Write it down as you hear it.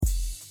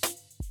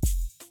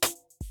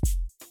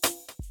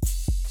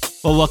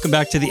Well, welcome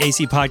back to the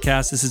AC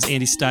Podcast. This is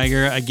Andy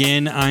Steiger.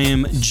 Again, I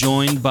am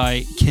joined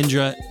by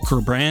Kendra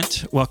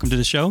Gerbrandt. Welcome to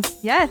the show.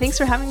 Yeah, thanks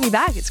for having me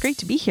back. It's great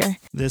to be here.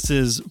 This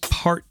is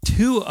part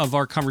 2 of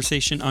our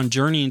conversation on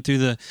journeying through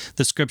the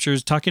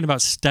scriptures, talking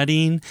about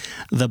studying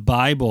the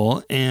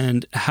Bible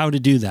and how to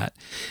do that.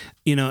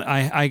 You know,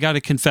 I got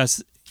to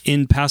confess,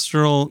 in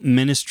pastoral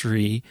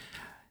ministry,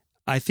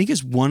 I think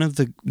is one of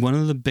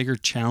the bigger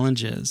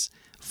challenges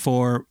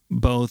for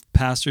both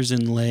pastors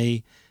and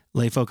lay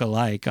folk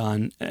alike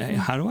on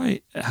how do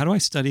I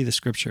study the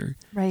scripture?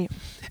 Right.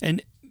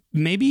 And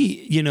maybe,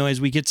 you know, as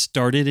we get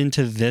started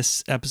into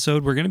this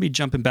episode, we're going to be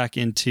jumping back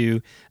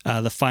into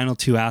the final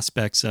 2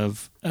 aspects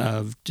of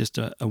just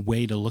a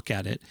way to look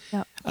at it.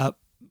 Yep.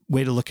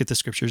 Way to look at the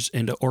scriptures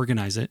and to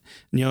organize it.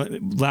 You know,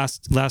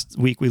 last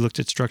week we looked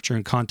at structure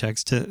and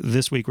context.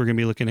 This week we're going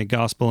to be looking at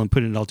gospel and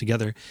putting it all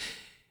together.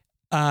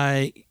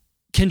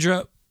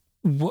 Kendra,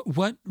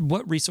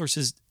 what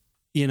resources,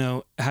 you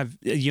know,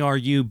 are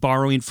you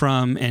borrowing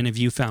from and have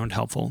you found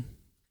helpful?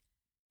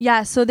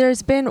 Yeah, so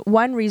there's been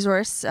one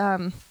resource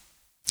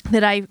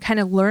that I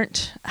kind of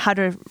learned how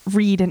to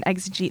read and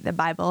exegete the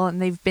Bible,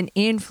 and they've been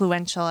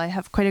influential. I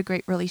have quite a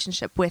great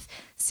relationship with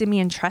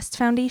Simeon Trust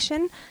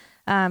Foundation.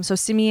 So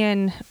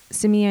Simeon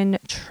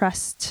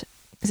Trust,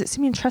 is it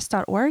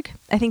SimeonTrust.org?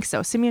 I think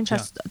so,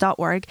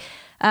 SimeonTrust.org.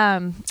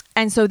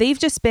 And so they've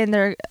just been,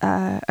 they're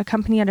a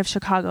company out of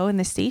Chicago in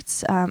the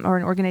States, or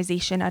an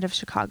organization out of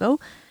Chicago.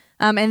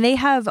 And they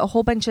have a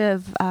whole bunch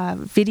of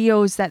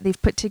videos that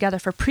they've put together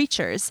for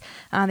preachers.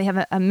 They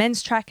have a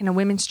men's track and a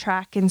women's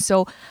track. And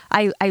so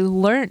I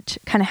learned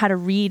kind of how to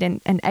read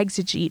and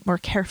exegete more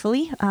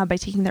carefully by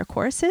taking their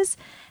courses,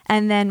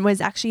 and then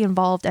was actually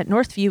involved at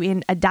Northview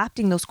in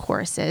adapting those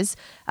courses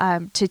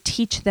to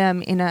teach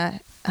them in an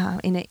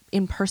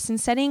in-person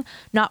setting,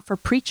 not for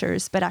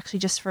preachers, but actually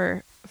just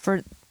for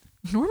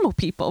normal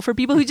people, for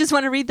people who just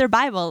want to read their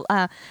Bible.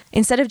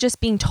 Instead of just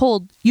being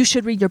told, you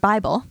should read your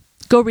Bible,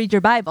 go read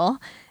your Bible,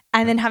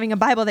 and then having a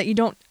Bible that you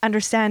don't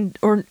understand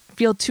or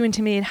feel too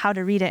intimidated how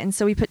to read it. And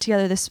so we put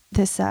together this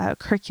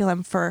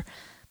curriculum for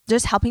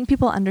just helping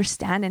people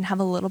understand and have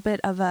a little bit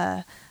of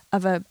a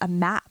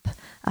map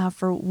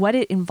for what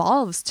it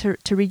involves to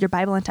read your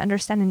Bible and to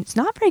understand. And it's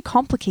not very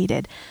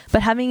complicated,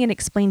 but having it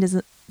explained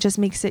just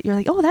makes it, you're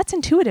like, oh, that's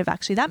intuitive,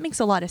 actually. That makes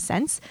a lot of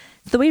sense.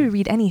 It's the way we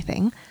read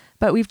anything,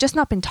 but we've just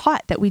not been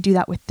taught that we do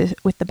that with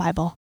the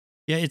Bible.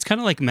 Yeah, it's kind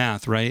of like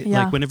math, right?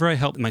 Yeah. Like whenever I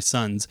help my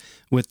sons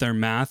with their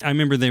math, I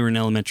remember they were in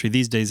elementary.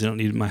 These days, they don't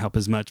need my help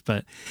as much.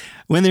 But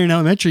when they're in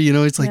elementary, you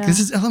know, it's like, This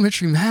is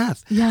elementary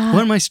math. Yeah.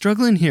 What am I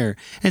struggling here?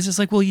 And it's just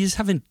like, well, you just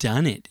haven't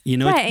done it, you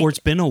know, Right. or it's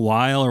been a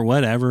while or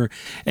whatever.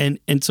 And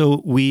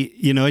so we,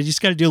 you know, you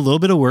just got to do a little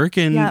bit of work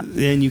and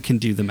then you can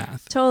do the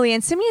math. Totally.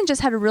 And Simeon just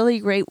had a really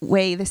great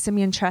way, the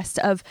Simeon Trust,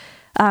 of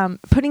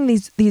putting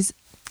these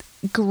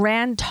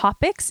grand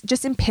topics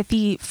just in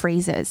pithy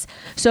phrases,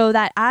 so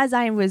that as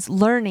I was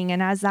learning and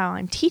as now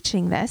I'm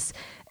teaching this,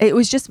 it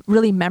was just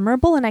really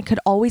memorable, and I could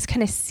always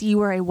kind of see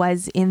where I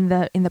was in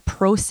the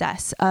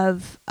process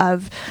of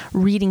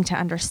reading to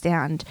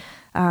understand.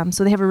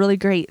 So they have a really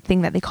great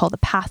thing that they call the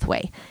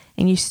pathway,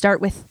 and you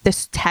start with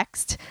this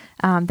text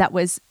that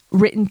was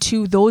written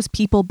to those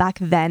people back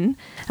then.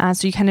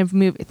 So you kind of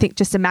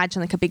just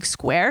imagine like a big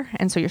square.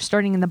 And so you're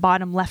starting in the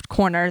bottom left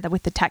corner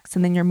with the text,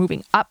 and then you're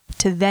moving up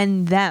to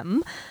then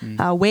them,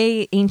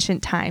 way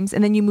ancient times.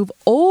 And then you move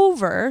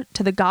over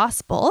to the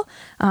gospel,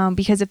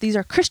 because if these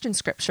are Christian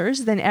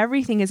scriptures, then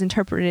everything is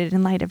interpreted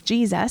in light of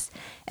Jesus.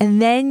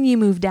 And then you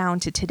move down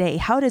to today.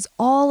 How does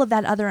all of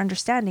that other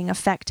understanding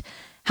affect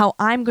how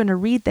I'm going to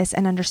read this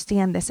and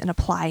understand this and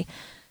apply?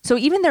 So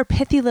even their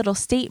pithy little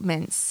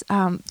statements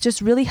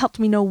just really helped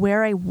me know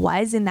where I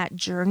was in that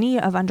journey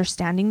of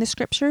understanding the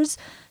scriptures,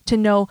 to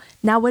know,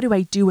 now what do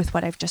I do with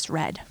what I've just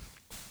read?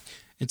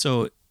 And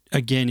so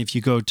again, if you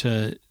go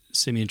to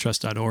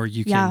SimeonTrust.org,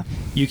 you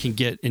can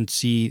get and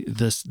see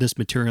this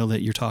material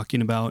that you're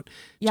talking about,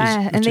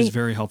 which is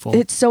very helpful.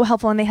 It's so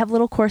helpful, and they have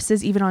little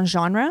courses even on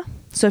genre.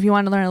 So if you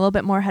want to learn a little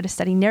bit more how to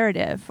study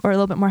narrative, or a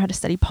little bit more how to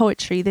study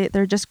poetry,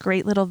 they're just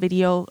great little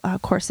video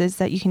courses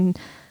that you can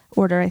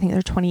order. I think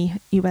they're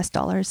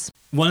 $20.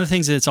 One of the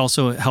things that's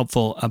also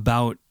helpful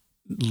about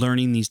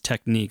learning these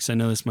techniques, I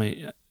know this might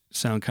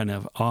sound kind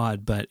of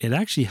odd, but it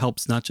actually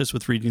helps not just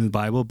with reading the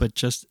Bible, but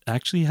just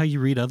actually how you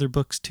read other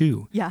books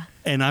too. Yeah.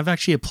 And I've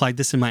actually applied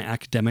this in my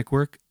academic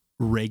work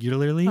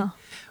regularly,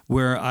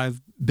 where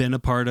I've been a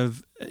part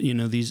of, you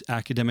know, these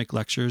academic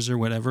lectures or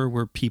whatever,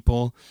 where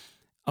people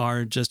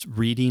are just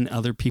reading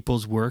other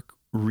people's work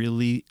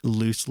really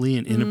loosely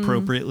and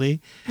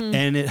inappropriately.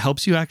 And it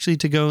helps you actually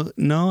to go,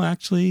 no,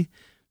 actually,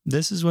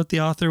 this is what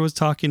the author was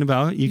talking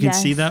about. You can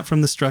see that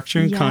from the structure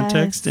and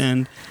context,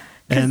 and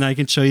I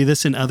can show you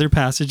this in other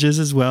passages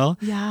as well.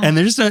 Yeah. And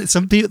there's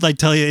some people like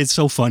tell you it's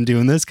so fun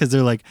doing this, because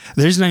they're like,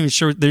 they're just not even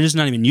sure, they're just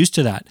not even used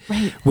to that.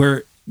 Right.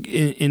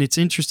 And it's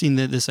interesting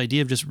that this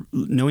idea of just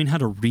knowing how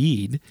to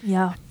read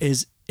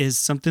is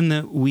something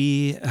that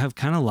we have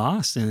kind of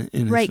lost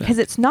in right, because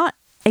it's not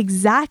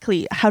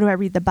exactly how do I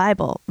read the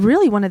Bible?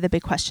 Really, one of the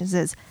big questions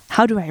is,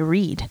 how do I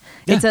read?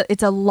 Yeah.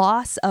 It's a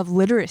loss of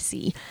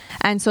literacy.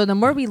 And so the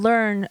more we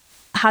learn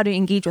how to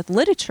engage with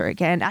literature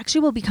again,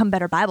 actually we'll become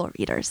better Bible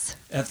readers.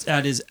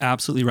 That is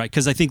absolutely right.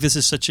 Because I think this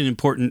is such an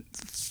important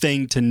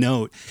thing to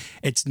note.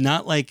 It's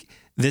not like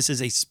this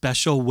is a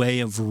special way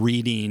of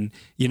reading.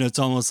 It's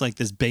almost like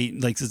this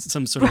bait, like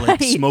some sort of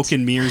like smoke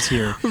and mirrors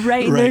here.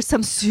 Right. There's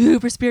some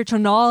super spiritual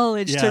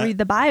knowledge to read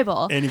the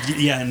Bible. And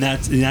and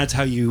that's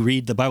how you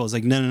read the Bible. It's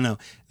like, no.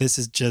 This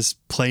is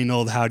just plain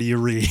old, how do you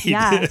read?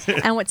 Yeah.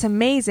 And what's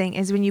amazing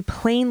is when you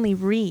plainly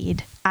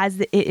read as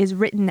it is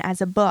written as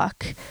a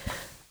book,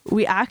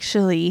 we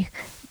actually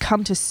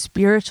come to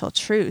spiritual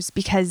truths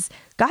because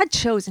God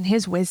chose in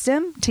his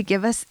wisdom to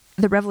give us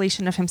the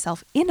revelation of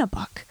himself in a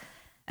book.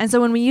 And so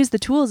when we use the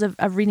tools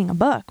of reading a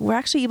book, we're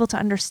actually able to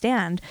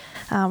understand.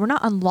 We're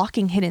not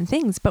unlocking hidden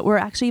things, but we're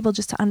actually able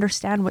just to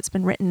understand what's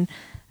been written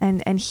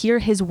and hear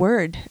his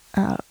word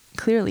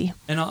clearly.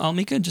 And I'll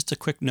make just a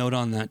quick note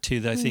on that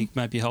too, that I think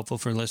might be helpful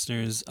for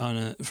listeners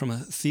from a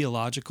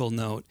theological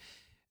note.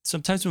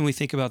 Sometimes when we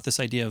think about this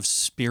idea of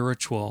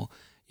spiritual,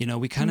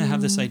 we kind of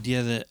have this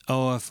idea that,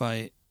 if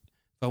I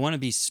want to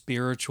be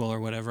spiritual or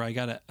whatever, I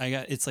got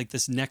it's like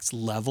this next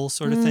level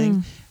sort of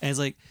thing. And it's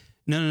like,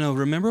 no.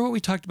 Remember what we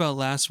talked about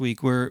last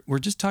week? We're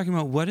just talking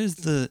about what is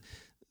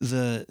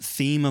the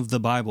theme of the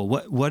Bible?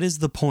 What is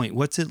the point?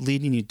 What's it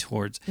leading you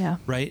towards? Yeah.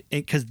 Right?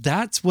 Because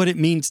that's what it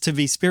means to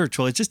be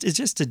spiritual. It's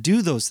just to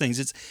do those things.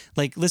 It's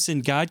like,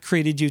 listen, God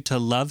created you to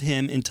love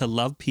him and to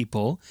love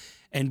people.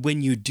 And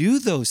when you do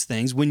those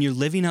things, when you're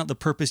living out the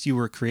purpose you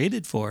were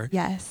created for,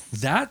 yes,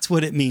 that's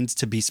what it means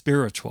to be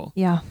spiritual.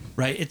 Yeah.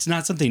 Right? It's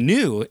not something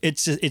new.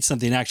 It's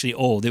something actually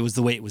old. It was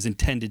the way it was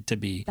intended to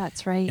be.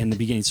 That's right. In the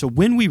beginning. So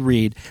when we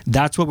read,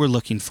 that's what we're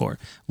looking for.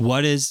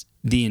 What is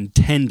the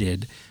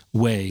intended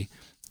way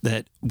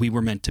that we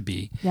were meant to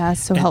be? Yeah,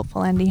 so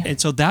helpful, Andy.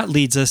 And so that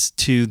leads us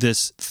to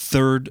this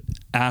third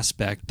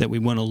aspect that we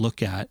want to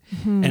look at.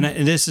 Mm-hmm.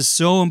 And this is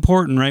so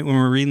important, right? When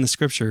we're reading the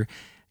scripture,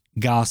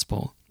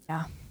 gospel.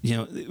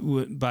 Yeah.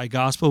 By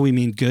gospel, we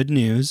mean good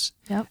news.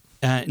 Yep.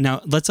 Now,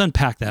 let's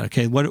unpack that,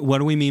 okay? What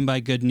do we mean by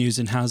good news,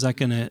 and how's that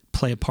going to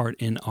play a part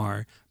in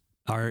our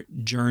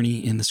journey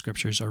in the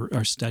scriptures,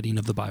 our studying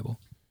of the Bible?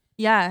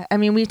 Yeah, I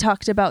mean, we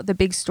talked about the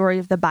big story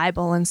of the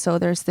Bible, and so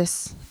there's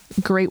this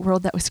great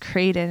world that was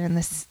created, and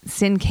this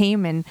sin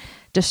came and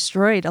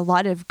destroyed a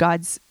lot of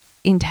God's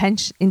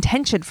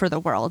intention for the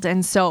world.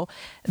 And so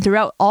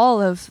throughout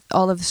all of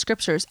the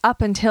scriptures up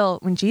until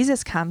when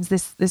Jesus comes,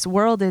 this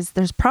world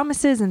there's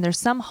promises and there's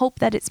some hope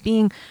that it's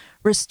being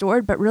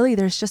restored, but really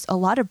there's just a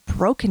lot of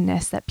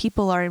brokenness that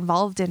people are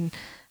involved in.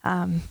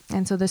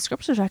 And so the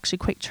scriptures are actually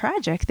quite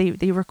tragic.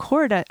 They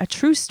record a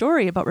true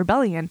story about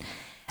rebellion.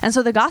 And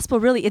so the gospel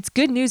really, it's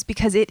good news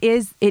because it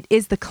is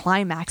the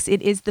climax.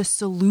 It is the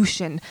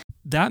solution.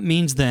 That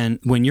means then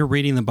when you're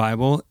reading the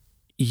Bible,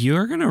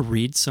 you're going to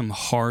read some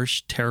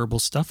harsh, terrible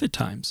stuff at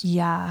times.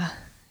 Yeah.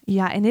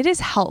 Yeah. And it is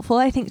helpful,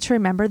 I think, to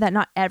remember that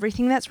not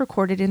everything that's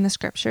recorded in the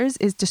scriptures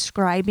is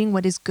describing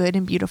what is good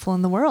and beautiful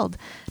in the world.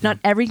 Not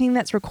everything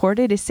that's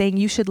recorded is saying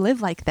you should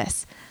live like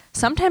this.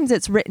 Sometimes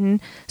it's written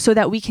so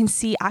that we can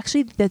see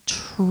actually the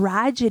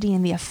tragedy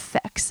and the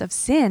effects of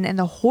sin and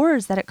the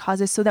horrors that it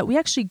causes so that we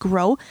actually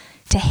grow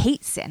to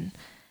hate sin.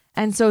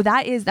 And so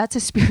that's a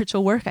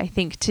spiritual work, I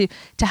think, to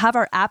have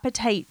our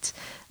appetite,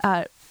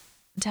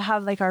 to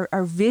have like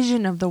our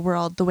vision of the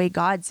world the way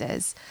God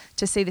says,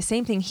 to say the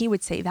same thing he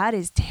would say, that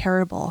is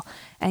terrible,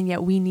 and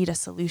yet we need a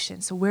solution.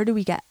 So where do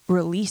we get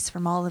release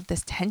from all of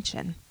this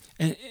tension?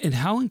 And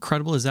how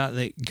incredible is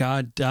that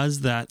God does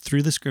that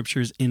through the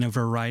scriptures in a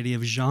variety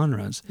of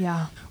genres?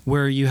 Yeah.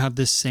 Where you have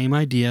this same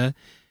idea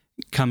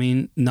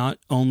coming not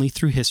only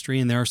through history,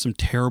 and there are some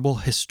terrible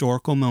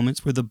historical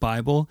moments where the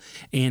Bible,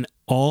 in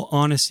all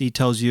honesty,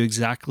 tells you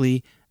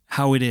exactly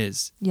how it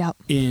is. Yep.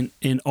 In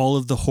all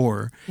of the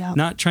horror. Yep.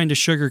 Not trying to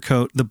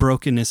sugarcoat the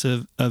brokenness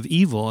of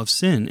evil, of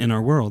sin in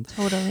our world.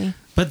 Totally.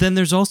 But then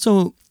there's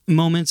also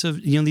moments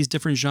of these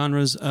different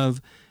genres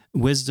of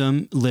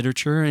wisdom,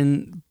 literature,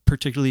 and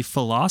particularly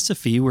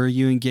philosophy, where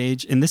you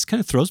engage, and this kind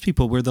of throws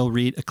people, where they'll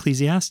read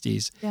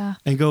Ecclesiastes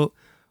and go,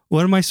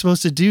 what am I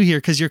supposed to do here?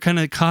 Because you're kind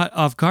of caught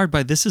off guard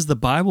by, this is the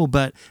Bible,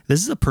 but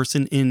this is a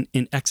person in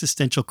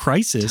existential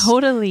crisis.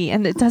 Totally.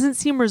 And it doesn't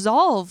seem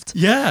resolved.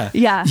 Yeah.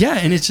 Yeah. Yeah.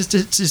 And it's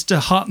just a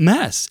hot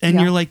mess.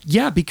 And you're like,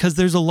 because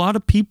there's a lot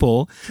of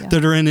people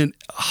that are in a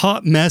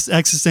hot mess,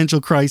 existential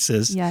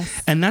crisis.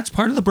 Yes. And that's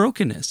part of the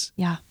brokenness.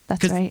 Yeah,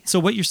 that's right. So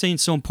what you're saying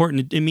is so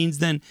important. It means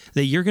then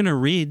that you're going to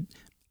read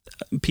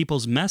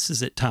people's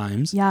messes at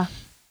times. Yeah.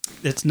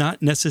 It's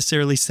not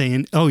necessarily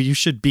saying, oh, you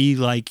should be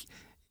like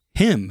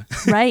him.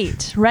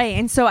 Right.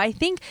 And so I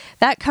think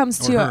that comes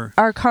to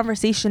our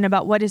conversation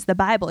about what is the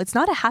Bible. It's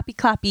not a happy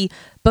clappy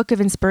book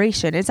of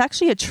inspiration. It's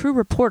actually a true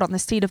report on the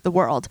state of the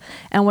world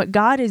and what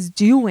God is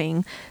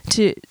doing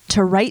to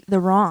right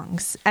the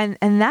wrongs. And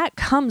that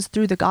comes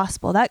through the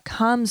gospel. That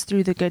comes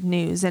through the good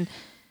news. And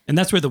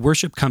that's where the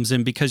worship comes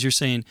in, because you're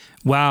saying,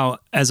 wow,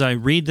 as I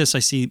read this, I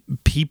see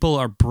people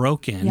are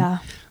broken. Yeah.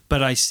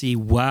 But I see,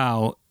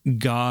 wow,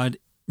 God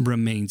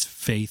remains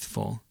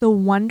faithful. The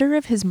wonder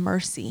of his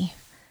mercy,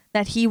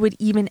 that he would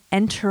even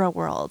enter a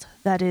world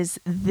that is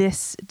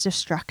this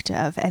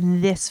destructive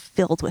and this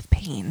filled with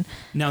pain.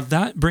 Now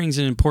that brings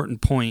an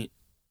important point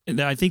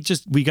that I think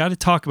just we got to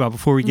talk about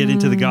before we get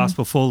into the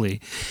gospel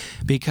fully,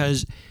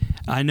 because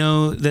I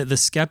know that the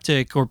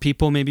skeptic or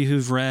people maybe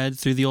who've read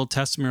through the Old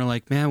Testament are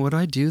like, man, what do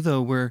I do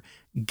though where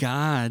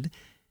God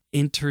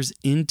enters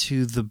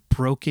into the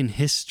broken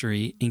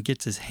history and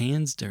gets his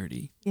hands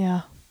dirty?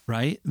 Yeah.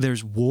 Right?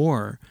 There's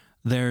war,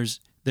 there's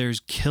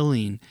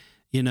killing,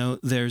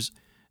 there's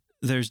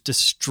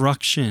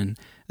destruction,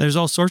 there's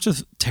all sorts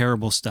of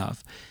terrible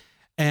stuff.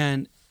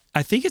 And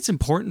I think it's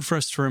important for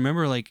us to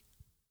remember, like,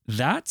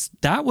 that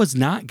was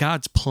not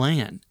God's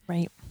plan.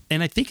 Right.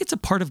 And I think it's a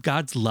part of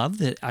God's love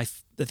that I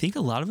think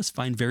a lot of us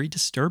find very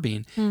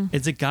disturbing.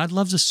 Is that God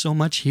loves us so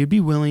much, he'd be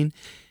willing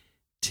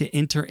to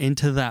enter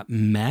into that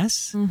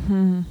mess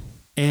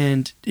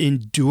and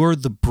endure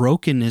the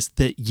brokenness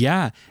that,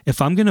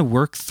 if I'm going to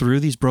work through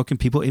these broken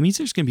people, it means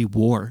there's going to be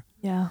war.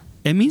 Yeah.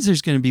 It means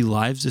there's going to be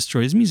lives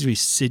destroyed. It means there's going to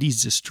be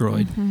cities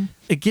destroyed.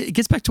 It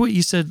gets back to what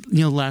you said,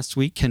 last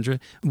week, Kendra.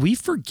 We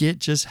forget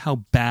just how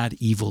bad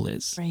evil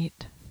is.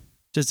 Right.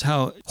 Just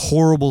how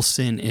horrible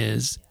sin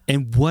is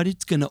and what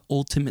it's going to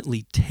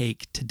ultimately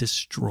take to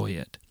destroy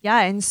it.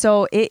 Yeah, and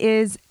so it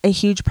is a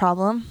huge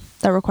problem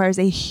that requires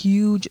a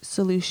huge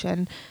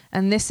solution.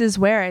 And this is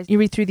where you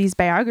read through these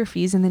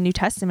biographies in the New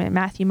Testament,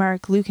 Matthew,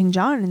 Mark, Luke, and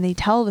John, and they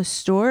tell the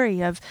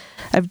story of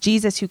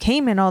Jesus who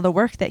came and all the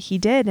work that he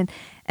did.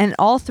 And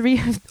all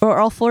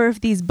four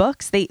of these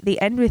books, they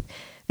end with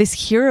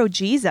this hero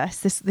Jesus,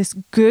 this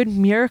good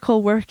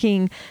miracle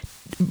working,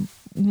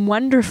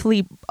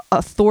 wonderfully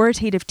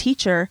authoritative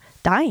teacher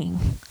dying.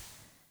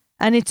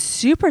 And it's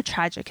super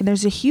tragic. And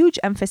there's a huge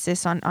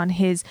emphasis on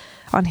his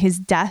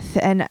death.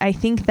 And I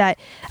think that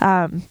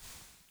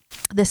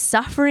the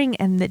suffering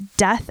and the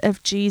death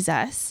of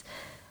Jesus,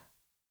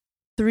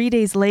 3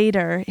 days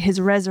later, his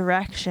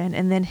resurrection,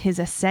 and then his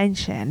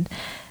ascension,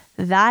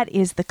 that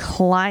is the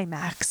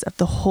climax of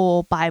the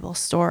whole Bible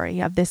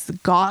story, of this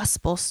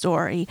gospel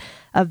story,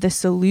 of the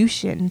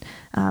solution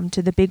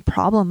to the big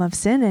problem of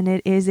sin. And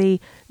it is a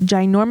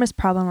ginormous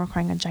problem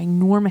requiring a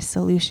ginormous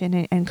solution.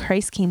 And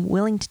Christ came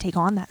willing to take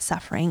on that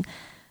suffering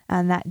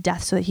and that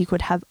death so that he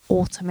could have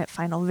ultimate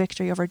final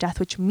victory over death,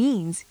 which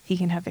means he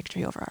can have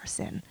victory over our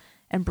sin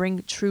and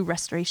bring true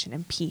restoration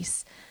and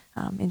peace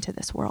into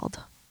this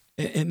world.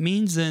 It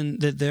means then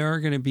that there are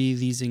going to be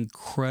these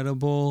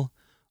incredible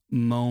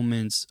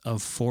moments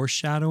of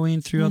foreshadowing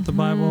throughout the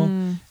Bible,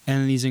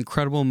 and these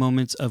incredible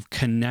moments of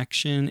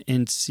connection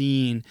and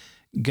seeing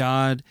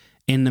God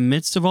in the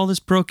midst of all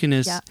this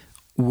brokenness,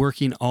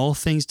 working all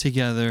things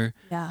together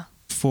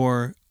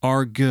for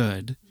our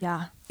good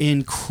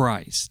in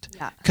Christ.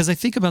 Because I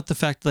think about the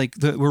fact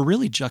we're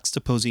really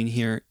juxtaposing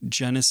here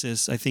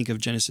Genesis, I think of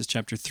Genesis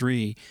chapter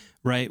 3,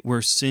 right,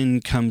 where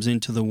sin comes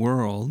into the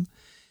world.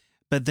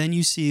 But then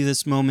you see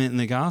this moment in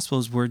the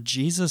Gospels where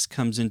Jesus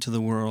comes into the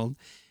world.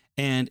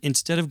 And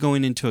instead of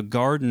going into a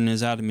garden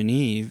as Adam and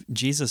Eve,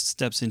 Jesus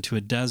steps into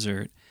a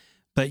desert,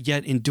 but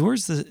yet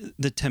endures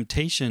the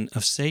temptation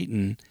of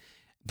Satan.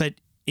 But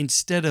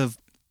instead of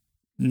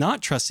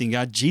not trusting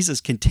God,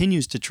 Jesus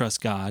continues to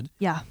trust God.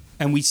 Yeah.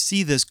 And we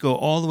see this go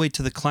all the way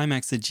to the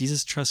climax that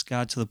Jesus trusts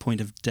God to the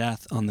point of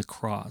death on the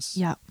cross.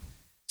 Yeah.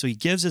 So he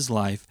gives his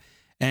life,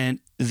 and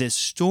this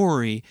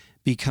story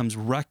becomes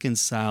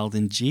reconciled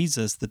in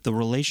Jesus, that the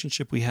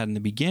relationship we had in the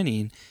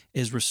beginning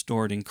is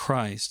restored in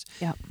Christ.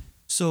 Yeah.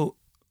 So,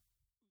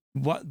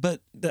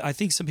 but I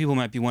think some people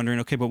might be wondering,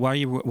 okay, but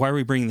why are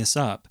we bringing this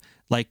up?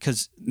 Like,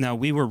 because now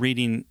we were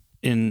reading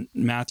in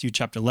Matthew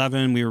chapter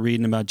 11, we were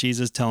reading about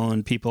Jesus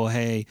telling people,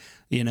 hey,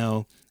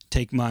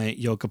 take my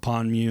yoke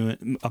upon you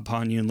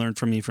and learn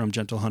from me, from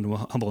gentle,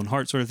 humble in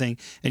heart, sort of thing,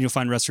 and you'll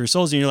find rest for your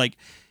souls. And you're like,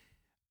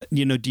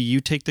 do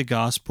you take the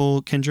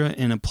gospel, Kendra,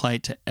 and apply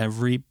it to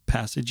every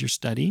passage you're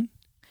studying?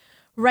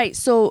 Right.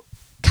 So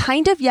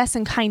kind of yes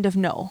and kind of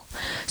no.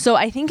 So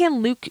I think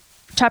in Luke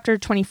chapter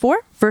 24,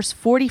 verse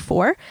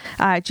 44,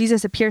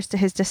 Jesus appears to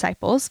his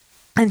disciples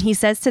and he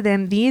says to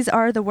them, "These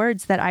are the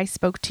words that I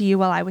spoke to you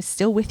while I was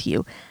still with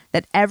you,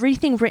 that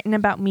everything written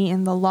about me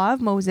in the law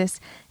of Moses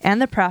and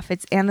the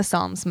prophets and the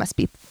Psalms must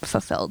be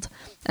fulfilled."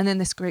 And then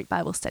this great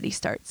Bible study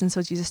starts. And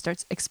so Jesus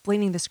starts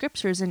explaining the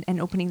scriptures and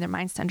opening their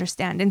minds to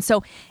understand. And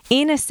so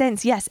in a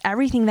sense, yes,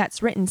 everything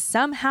that's written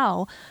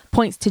somehow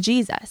points to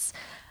Jesus.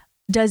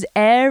 Does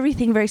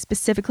everything very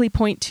specifically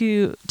point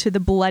to the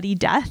bloody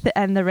death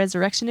and the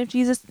resurrection of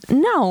Jesus?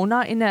 No,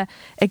 not in a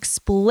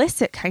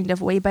explicit kind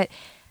of way, but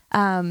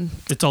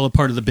it's all a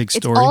part of the big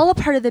story. It's all a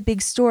part of the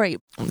big story.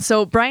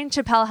 So Brian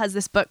Chappell has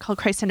this book called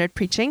Christ-Centered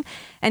Preaching,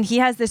 and he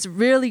has this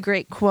really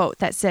great quote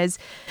that says,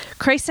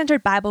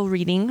 "Christ-centered Bible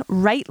reading,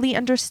 rightly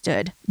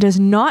understood, does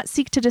not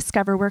seek to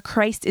discover where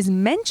Christ is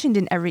mentioned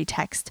in every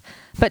text,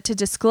 but to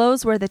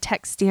disclose where the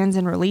text stands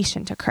in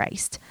relation to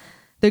Christ.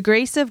 The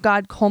grace of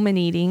God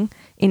culminating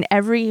in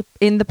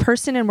the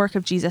person and work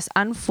of Jesus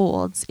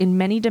unfolds in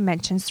many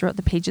dimensions throughout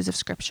the pages of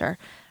Scripture.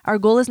 Our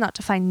goal is not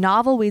to find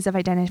novel ways of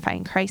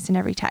identifying Christ in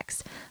every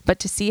text, but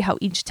to see how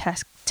each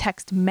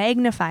text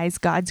magnifies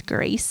God's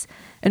grace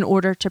in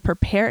order to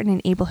prepare and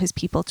enable his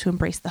people to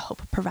embrace the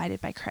hope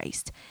provided by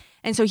Christ.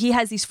 And so he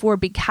has these 4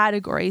 big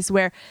categories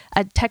where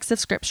a text of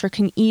scripture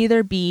can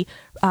either be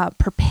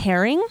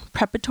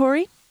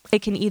preparatory.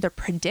 It can either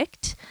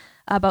predict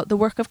about the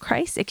work of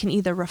Christ. It can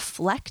either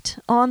reflect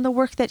on the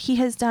work that he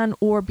has done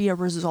or be a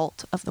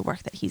result of the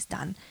work that he's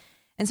done.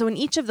 And so in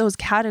each of those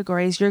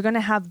categories, you're going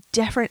to have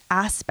different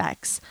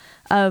aspects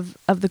of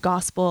the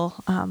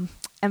gospel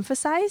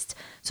emphasized.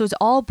 So it's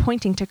all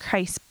pointing to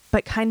Christ,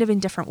 but kind of in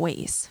different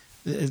ways.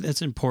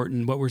 That's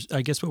important. What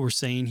we're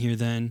saying here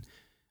then,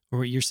 or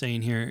what you're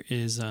saying here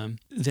is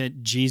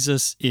that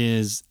Jesus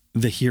is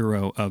the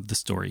hero of the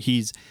story.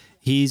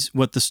 He's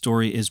what the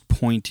story is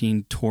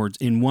pointing towards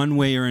in one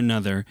way or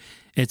another.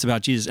 It's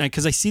about Jesus.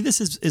 Because I see this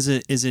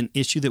as an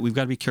issue that we've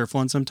got to be careful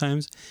on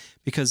sometimes,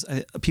 because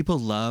people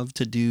love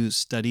to do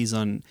studies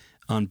on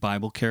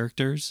Bible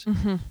characters.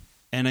 Mm-hmm.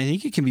 And I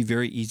think it can be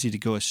very easy to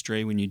go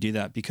astray when you do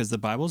that, because the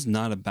Bible's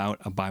not about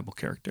a Bible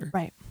character.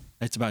 Right.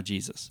 It's about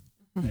Jesus.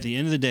 At the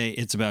end of the day,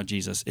 it's about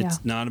Jesus.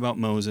 It's not about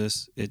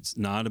Moses. It's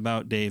not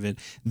about David.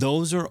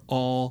 Those are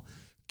all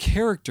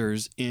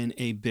characters in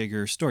a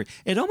bigger story.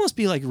 It'd almost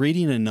be like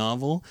reading a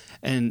novel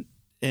and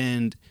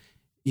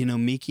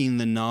making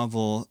the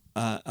novel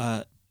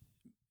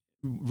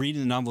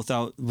reading the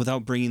novel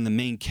without bringing the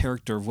main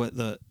character of what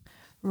the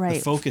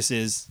focus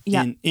is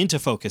into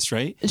focus,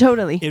 right?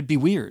 Totally. It'd be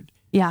weird.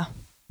 Yeah.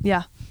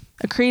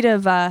 A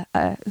creative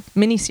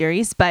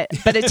miniseries, but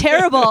a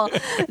terrible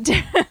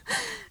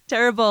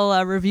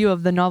terrible review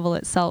of the novel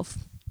itself.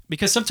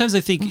 Because sometimes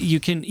I think you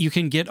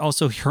can get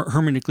also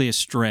hermeneutically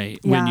astray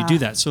when you do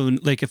that. So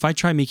like if I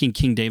try making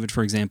King David,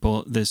 for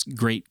example, this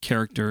great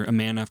character, a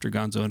man after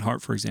God's own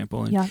heart, for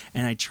example,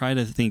 and I try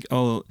to think,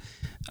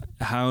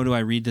 how do I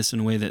read this in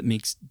a way that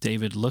makes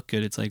David look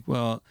good? It's like,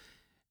 well,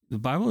 the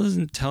Bible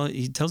doesn't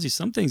he tells you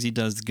some things he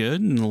does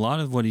good and a lot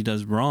of what he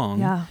does wrong.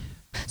 Yeah.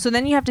 So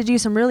then you have to do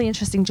some really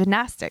interesting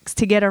gymnastics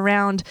to get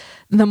around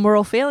the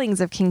moral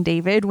failings of King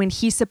David when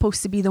he's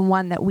supposed to be the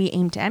one that we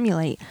aim to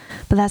emulate.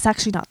 But that's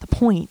actually not the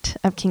point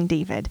of King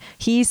David.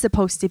 He's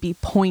supposed to be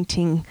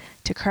pointing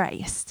to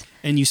Christ.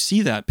 And you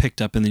see that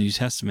picked up in the New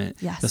Testament.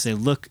 Yes. They'll say,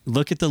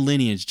 look at the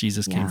lineage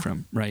Jesus came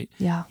from, right?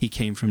 Yeah. He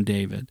came from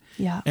David.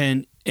 Yeah.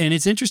 And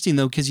it's interesting,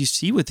 though, because you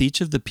see with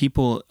each of the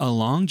people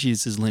along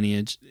Jesus'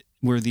 lineage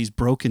were these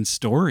broken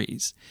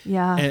stories.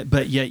 Yeah.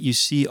 But yet you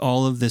see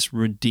all of this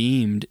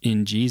redeemed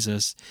in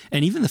Jesus.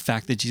 And even the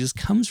fact that Jesus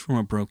comes from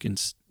a broken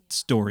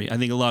story, I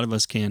think a lot of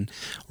us can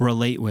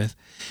relate with.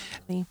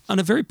 On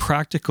a very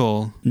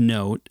practical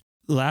note,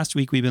 last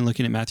week we've been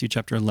looking at Matthew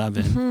chapter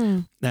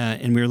 11,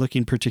 and we were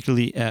looking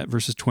particularly at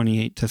verses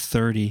 28 to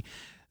 30.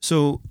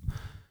 So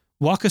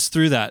walk us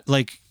through that.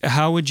 Like,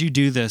 how would you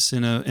do this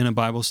in a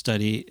Bible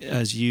study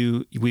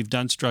we've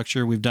done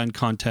structure, we've done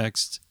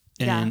context,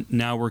 and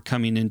now we're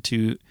coming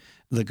into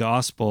the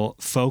gospel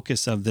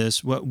focus of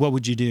this. What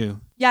would you do?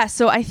 Yeah,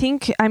 so I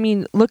think,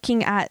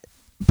 looking at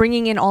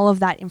bringing in all of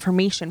that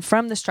information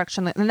from the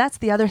structure, and that's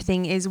the other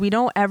thing, is we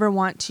don't ever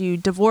want to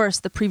divorce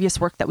the previous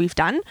work that we've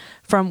done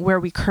from where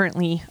we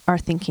currently are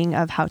thinking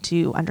of how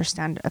to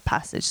understand a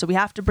passage. So we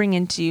have to bring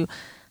into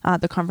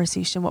the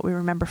conversation what we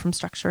remember from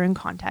structure and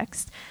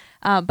context.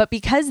 But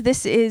because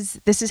this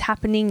is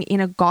happening in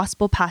a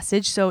gospel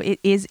passage, so it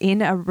is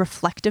in a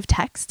reflective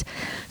text.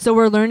 So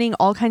we're learning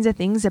all kinds of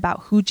things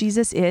about who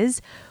Jesus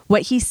is,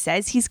 what he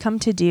says he's come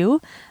to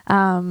do,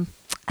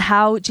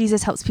 how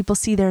Jesus helps people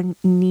see their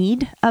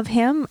need of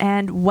him,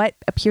 and what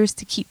appears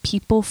to keep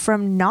people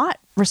from not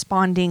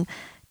responding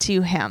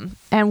to him,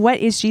 and what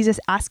is Jesus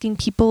asking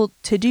people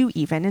to do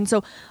even. And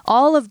so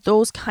all of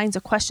those kinds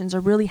of questions are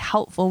really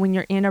helpful when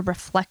you're in a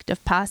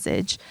reflective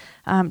passage,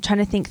 trying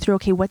to think through,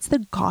 okay, what's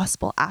the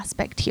gospel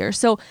aspect here?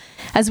 So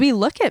as we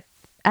look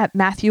at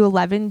Matthew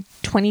 11,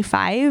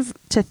 25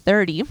 to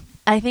 30,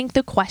 I think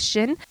the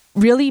question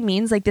really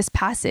means, like, this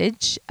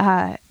passage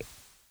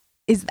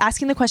is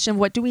asking the question,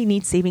 what do we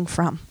need saving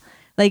from?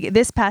 Like,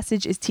 this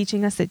passage is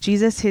teaching us that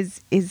Jesus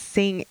is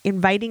saying,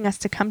 inviting us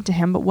to come to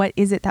him, but what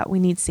is it that we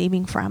need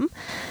saving from?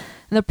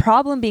 And the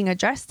problem being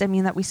addressed,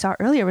 that we saw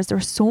earlier, was there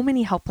were so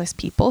many helpless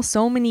people,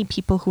 so many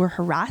people who were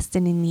harassed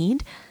and in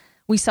need.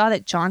 We saw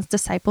that John's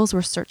disciples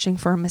were searching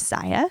for a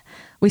Messiah.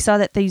 We saw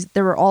that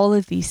there were all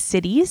of these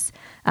cities.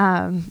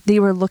 They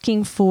were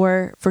looking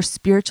for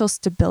spiritual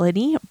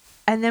stability.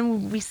 And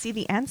then we see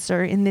the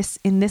answer in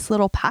this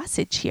little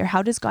passage here.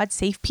 How does God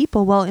save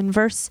people? Well, in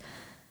verse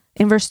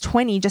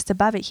 20, just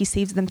above it, he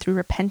saves them through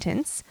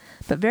repentance.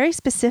 But very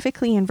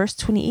specifically in verse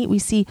 28, we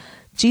see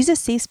Jesus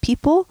saves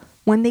people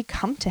when they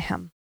come to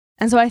him.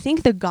 And so I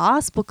think the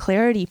gospel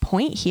clarity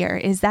point here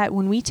is that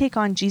when we take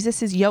on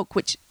Jesus's yoke,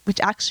 which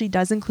actually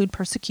does include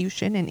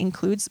persecution and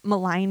includes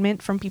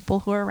malignment from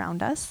people who are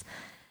around us,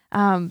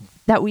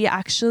 that we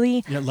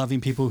actually... Yeah,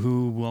 loving people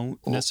who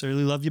won't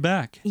necessarily love you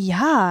back.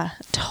 Yeah,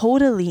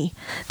 totally.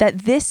 That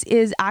this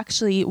is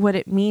actually what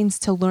it means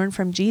to learn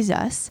from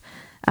Jesus.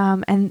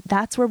 And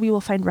that's where we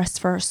will find rest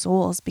for our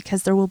souls,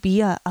 because there will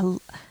be a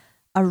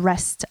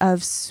rest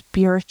of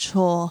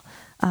spiritual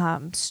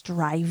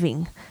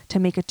striving to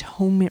make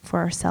atonement for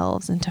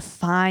ourselves and to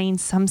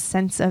find some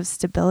sense of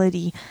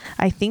stability.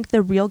 I think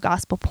the real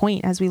gospel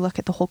point, as we look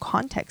at the whole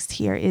context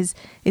here, is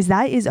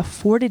that is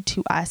afforded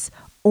to us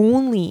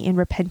only in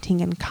repenting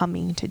and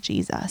coming to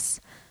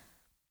Jesus.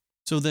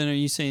 So then are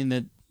you saying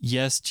that,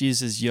 yes,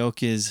 Jesus'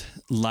 yoke is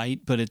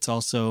light, but it's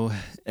also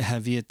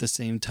heavy at the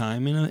same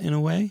time in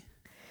a way?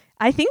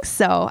 I think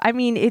so. I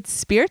mean, it's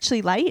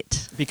spiritually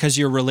light. Because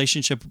your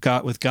relationship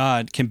with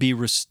God can be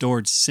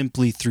restored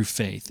simply through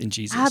faith in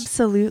Jesus.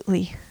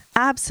 Absolutely.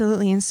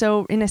 Absolutely. And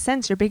so, in a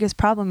sense, your biggest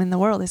problem in the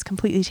world is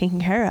completely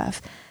taken care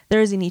of. There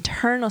is an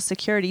eternal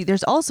security.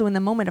 There's also, in the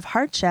moment of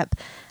hardship,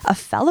 a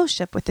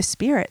fellowship with the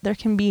Spirit. There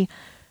can be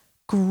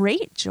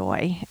great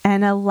joy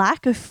and a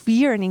lack of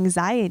fear and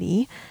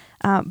anxiety,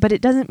 but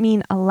it doesn't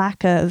mean a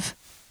lack of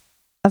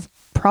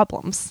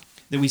problems.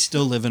 That we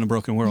still live in a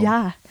broken world.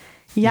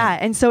 Yeah.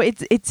 And so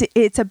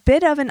it's a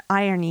bit of an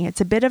irony. It's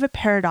a bit of a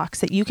paradox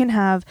that you can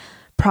have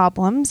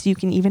problems. You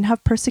can even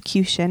have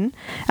persecution.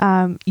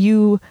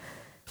 You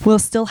will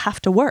still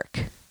have to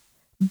work.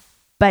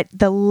 But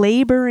the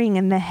laboring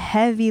and the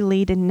heavy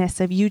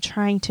ladenness of you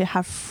trying to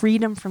have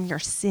freedom from your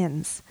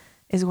sins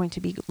is going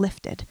to be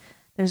lifted.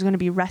 There's going to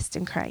be rest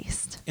in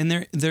Christ. And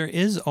there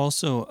is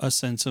also a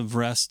sense of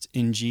rest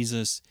in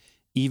Jesus,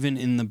 even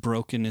in the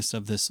brokenness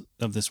of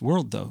this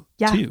world, though,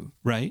 too,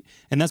 right?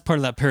 And that's part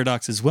of that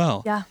paradox as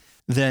well. Yeah.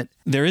 That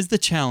there is the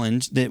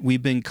challenge that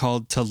we've been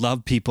called to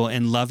love people,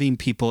 and loving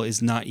people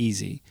is not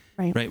easy,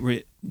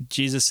 right?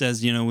 Jesus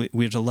says,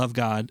 we have to love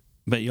God,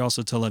 but you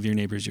also to love your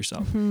neighbors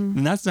yourself. Mm-hmm.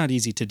 And that's not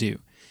easy to do.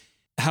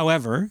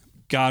 However,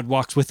 God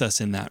walks with us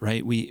in that,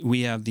 right?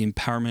 We have the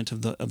empowerment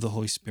of the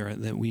Holy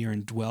Spirit, that we are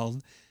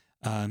indwelled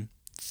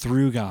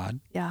through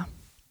God,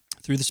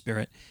 through the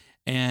Spirit,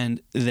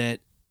 and that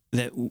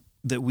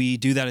we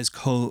do that as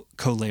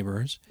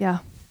co-laborers. Yeah.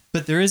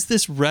 But there is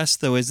this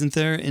rest, though, isn't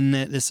there, in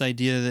this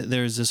idea that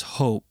there's this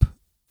hope.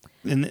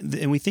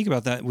 And we think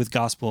about that with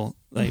gospel,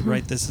 like,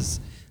 right? This is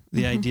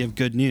the idea of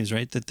good news,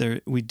 right?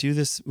 That we do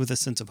this with a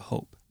sense of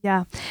hope.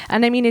 Yeah.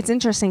 And I mean, it's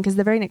interesting because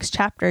the very next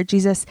chapter,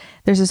 there's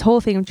this whole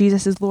thing of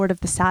Jesus is Lord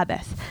of the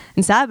Sabbath,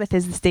 and Sabbath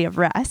is this day of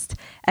rest.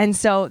 And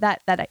so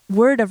that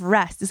word of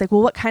rest is like,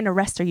 well, what kind of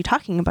rest are you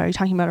talking about? Are you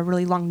talking about a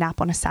really long nap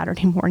on a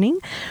Saturday morning?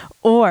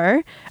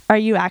 Or are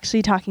you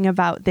actually talking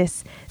about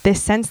this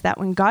sense that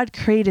when God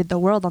created the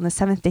world on the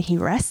seventh day, he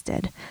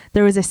rested?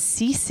 There was a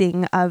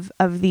ceasing of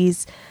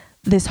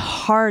this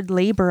hard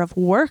labor of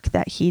work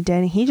that he did,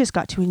 and he just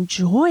got to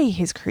enjoy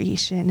his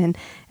creation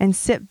and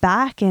sit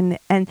back, and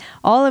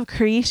all of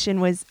creation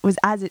was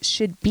as it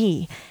should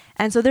be.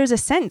 And so there's a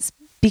sense,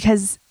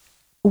 because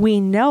we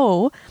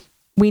know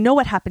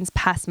what happens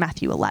past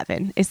Matthew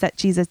 11 is that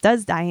Jesus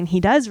does die and he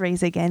does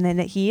rise again, and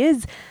that he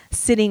is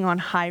sitting on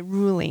high,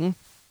 ruling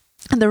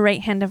on the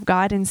right hand of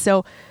God. And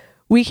so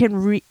we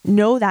can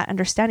know that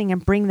understanding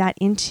and bring that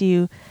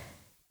into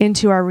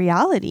our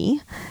reality,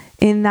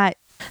 in that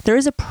there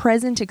is a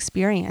present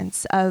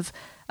experience of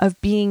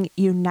being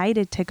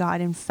united to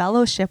God in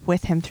fellowship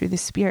with him through the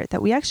Spirit,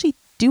 that we actually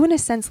do, in a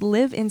sense,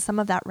 live in some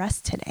of that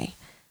rest today.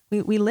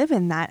 We live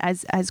in that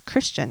as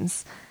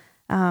Christians.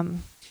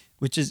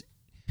 Which is,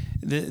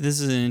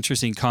 this is an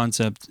interesting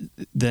concept,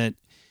 that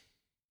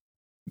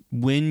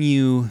when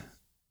your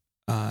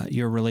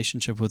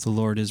relationship with the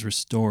Lord is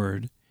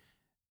restored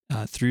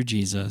through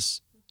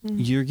Jesus,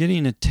 you're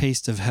getting a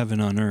taste of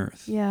heaven on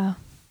earth. Yeah.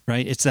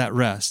 Right? It's that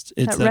rest.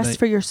 It's that rest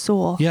for your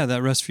soul. Yeah,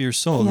 that rest for your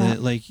soul. Yeah.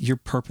 That, like, your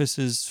purpose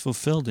is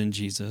fulfilled in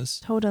Jesus.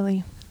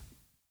 Totally.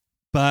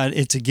 But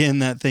it's, again,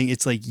 that thing,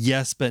 it's like,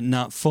 yes, but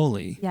not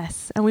fully.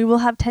 Yes, and we will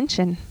have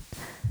tension.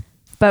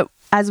 But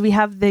as we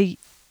have the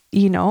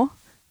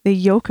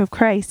yoke of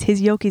Christ,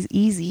 his yoke is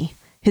easy.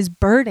 His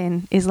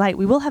burden is light.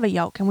 We will have a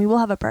yoke and we will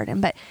have a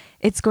burden, but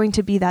it's going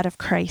to be that of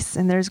Christ.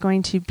 And there's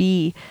going to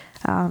be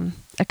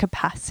a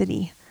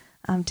capacity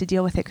to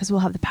deal with it, because we'll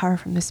have the power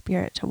from the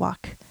Spirit to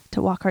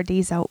walk our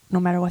days out, no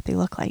matter what they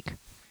look like.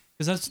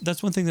 Because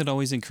that's one thing that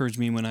always encouraged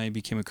me when I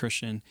became a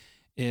Christian,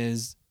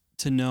 is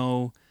to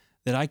know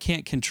that I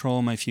can't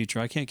control my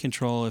future. I can't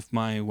control if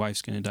my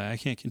wife's going to die. I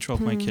can't control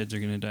if my kids are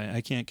going to die.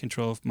 I can't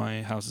control if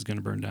my house is going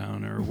to burn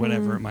down, or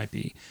whatever it might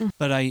be.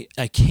 But I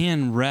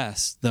can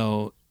rest,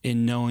 though,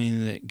 in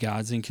knowing that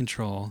God's in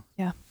control,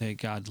 that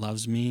God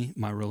loves me,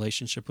 my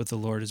relationship with the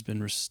Lord has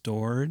been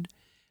restored,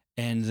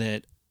 and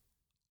that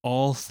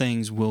all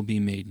things will be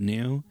made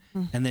new,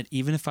 and that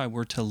even if I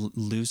were to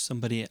lose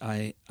somebody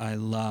I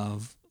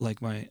love,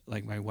 like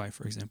my wife,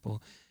 for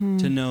example,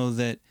 to know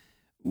that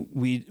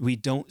we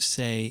don't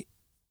say,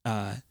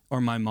 or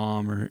my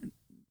mom, or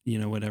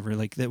whatever,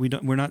 like that,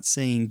 we're not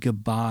saying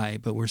goodbye,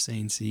 but we're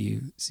saying see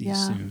you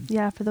soon.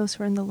 Yeah, for those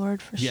who are in the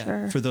Lord, for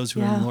sure. For those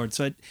who are in the Lord.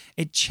 So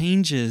it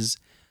changes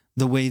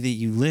the way that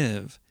you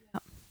live.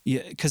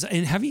 Yeah, because,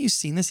 and haven't you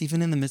seen this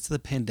even in the midst of the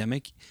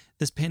pandemic?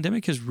 This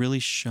pandemic has really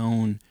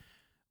shown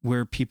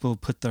where people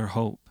put their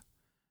hope.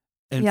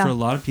 And for a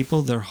lot of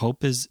people, their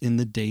hope is in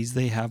the days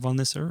they have on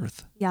this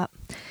earth. Yeah.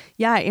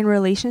 Yeah. In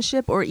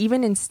relationship or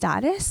even in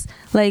status,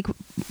 like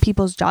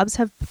people's jobs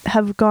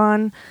have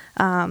gone.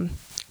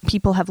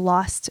 People have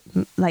lost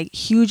like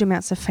huge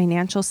amounts of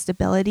financial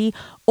stability,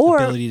 or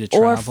ability to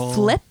travel. Or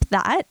flip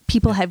that,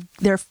 people have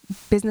their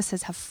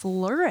businesses have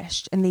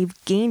flourished and they've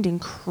gained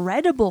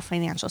incredible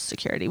financial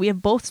security. We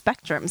have both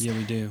spectrums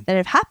we do. that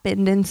have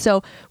happened. And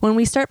so when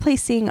we start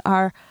placing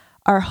our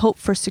hope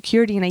for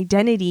security and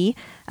identity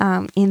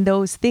in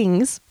those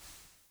things,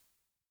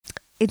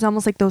 it's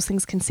almost like those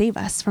things can save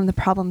us from the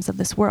problems of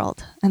this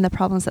world and the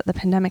problems that the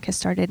pandemic has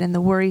started and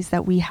the worries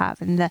that we have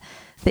and the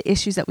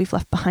issues that we've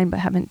left behind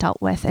but haven't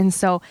dealt with. And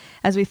so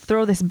as we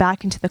throw this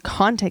back into the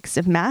context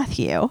of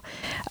Matthew,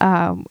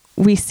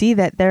 we see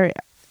that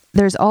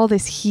there's all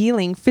this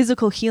healing,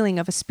 physical healing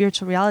of a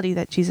spiritual reality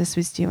that Jesus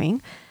was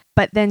doing.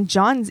 But then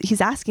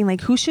he's asking,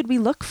 like, who should we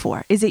look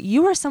for? Is it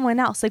you or someone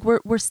else? Like,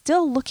 we're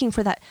still looking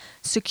for that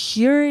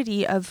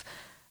security of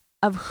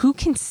who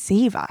can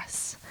save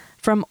us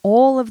from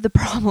all of the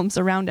problems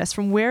around us,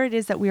 from where it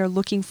is that we are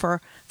looking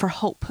for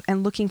hope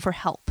and looking for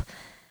help.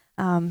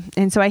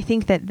 And so I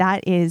think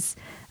that is,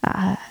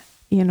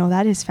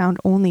 that is found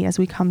only as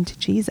we come to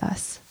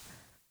Jesus,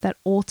 that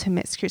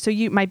ultimate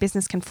security. So my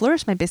business can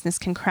flourish, my business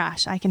can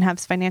crash. I can have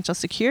financial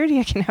security,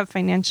 I can have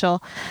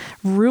financial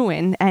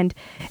ruin. And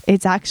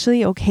it's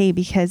actually okay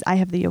because I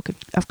have the yoke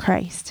of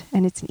Christ,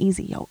 and it's an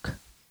easy yoke.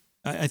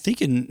 I think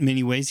in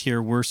many ways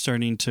here, we're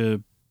starting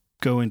to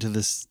go into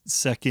this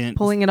second...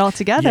 Pulling it all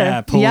together. Yeah,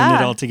 pulling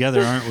it all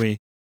together, aren't we?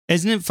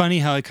 Isn't it funny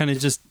how it kind of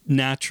just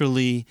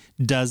naturally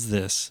does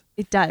this?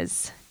 It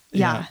does.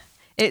 Yeah.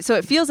 So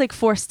it feels like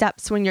 4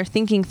 steps when you're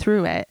thinking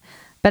through it.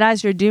 But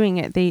as you're doing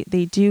it, they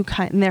do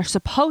and they're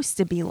supposed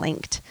to be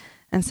linked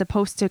and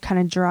supposed to kind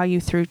of draw you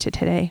through to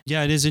today.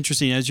 Yeah, it is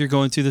interesting. As you're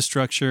going through the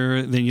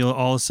structure, then you'll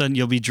all of a sudden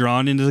you'll be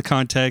drawn into the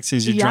context.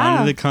 As you're drawn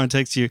into the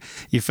context, you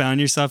found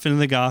yourself into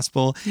the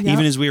gospel. Yep.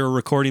 Even as we were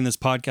recording this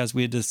podcast,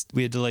 we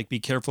had to like be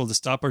careful to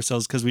stop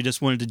ourselves because we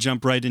just wanted to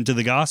jump right into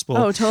the gospel.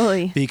 Oh,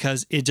 totally.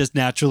 Because it just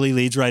naturally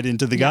leads right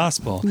into the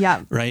gospel.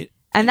 Yeah. Right.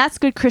 And that's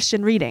good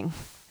Christian reading.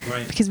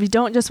 Right. Because we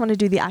don't just want to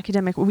do the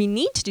academic, we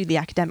need to do the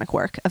academic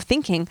work of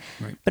thinking,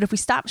 right. But if we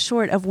stop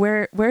short of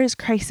where is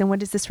Christ and what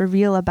does this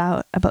reveal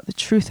about the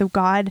truth of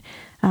God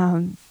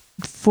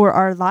for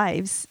our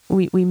lives,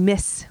 we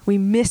miss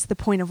the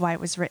point of why it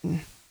was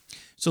written.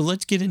 So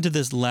let's get into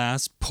this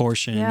last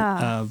portion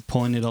of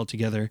pulling it all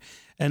together.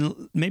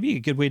 And maybe a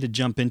good way to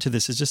jump into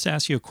this is just to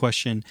ask you a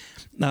question.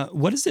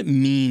 What does it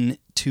mean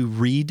to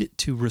read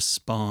to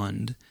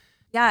respond?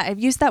 Yeah, I've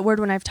used that word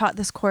when I've taught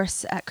this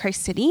course at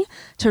Christ City,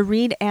 to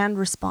read and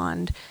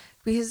respond,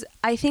 because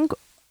I think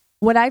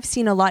what I've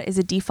seen a lot is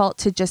a default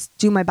to just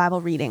do my Bible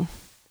reading.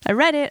 I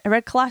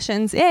read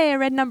Colossians, I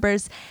read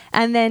Numbers,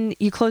 and then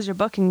you close your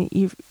book and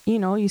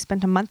you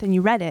spent a month and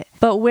you read it.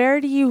 But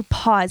where do you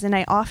pause? And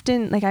I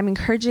often, I'm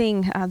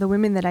encouraging the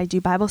women that I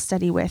do Bible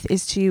study with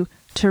is to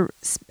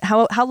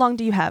how long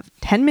do you have?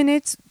 10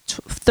 minutes,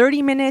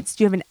 30 minutes?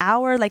 Do you have an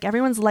hour? Like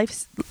everyone's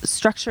life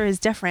structure is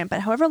different,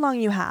 but however long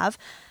you have,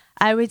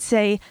 I would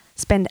say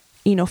spend,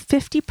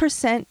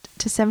 50%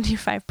 to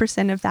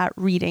 75% of that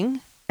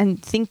reading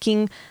and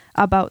thinking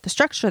about the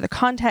structure, the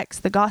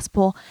context, the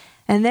gospel,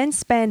 and then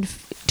spend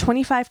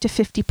 25 to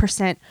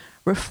 50%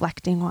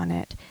 reflecting on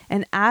it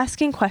and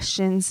asking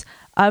questions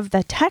of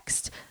the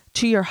text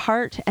to your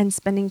heart and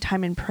spending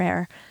time in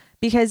prayer.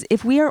 Because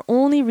if we are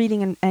only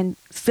reading and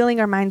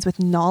filling our minds with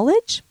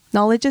knowledge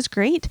is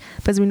great,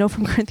 but as we know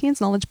from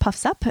Corinthians, knowledge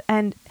puffs up.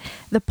 And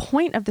the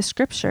point of the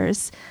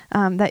scriptures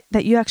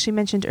that you actually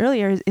mentioned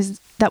earlier is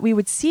that we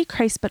would see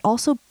Christ, but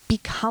also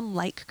become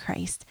like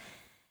Christ.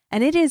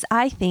 And it is,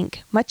 I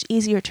think, much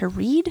easier to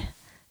read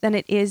than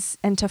it is,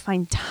 and to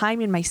find time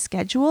in my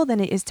schedule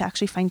than it is to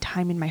actually find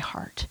time in my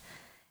heart.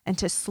 And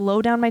to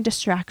slow down my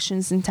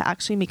distractions and to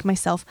actually make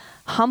myself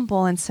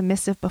humble and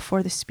submissive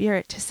before the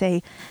Spirit to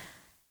say,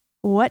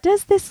 what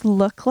does this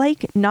look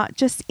like? Not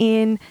just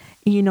in,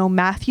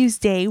 Matthew's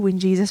day when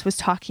Jesus was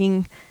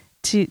talking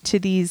to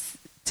these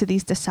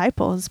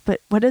disciples,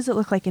 but what does it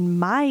look like in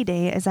my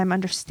day as I'm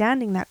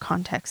understanding that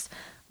context?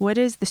 What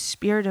is the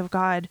Spirit of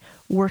God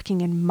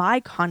working in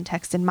my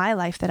context, in my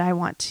life that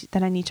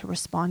I need to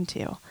respond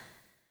to?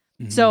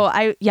 Mm-hmm. So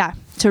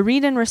to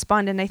read and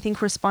respond. And I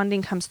think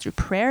responding comes through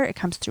prayer. It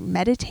comes through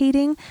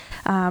meditating,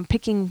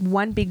 picking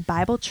one big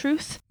Bible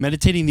truth.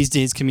 Meditating these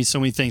days can mean so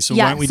many things. So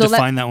why don't we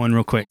define that one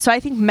real quick? So I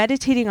think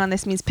meditating on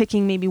this means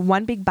picking maybe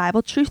one big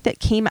Bible truth that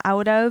came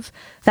out of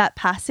that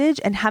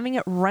passage and having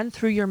it run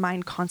through your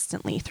mind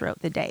constantly throughout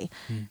the day.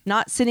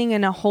 Not sitting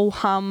in a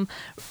ho-hum,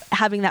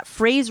 having that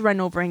phrase run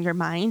over in your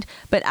mind,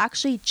 but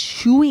actually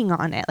chewing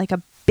on it like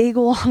a big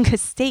long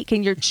steak,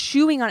 and you're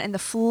chewing on it and the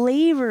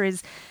flavor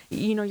is,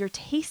 you're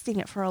tasting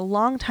it for a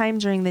long time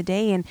during the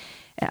day, and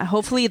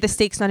Hopefully the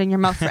steak's not in your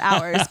mouth for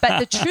hours, but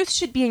the truth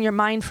should be in your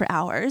mind for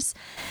hours.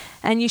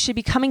 And you should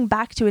be coming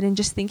back to it and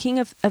just thinking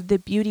of the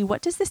beauty.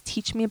 What does this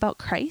teach me about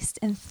Christ?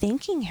 And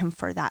thanking him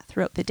for that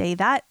throughout the day.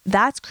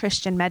 That's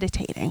Christian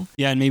meditating.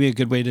 Yeah, and maybe a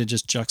good way to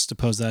just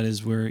juxtapose that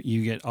is where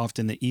you get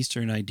often the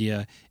Eastern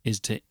idea is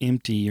to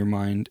empty your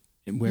mind,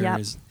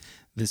 whereas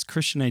this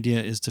Christian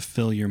idea is to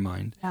fill your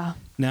mind. Yeah.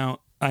 Now,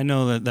 I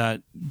know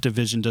that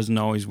division doesn't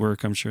always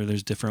work. I'm sure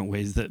there's different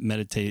ways that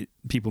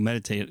people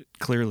meditate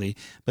clearly,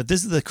 but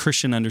this is the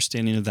Christian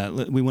understanding of that.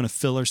 We want to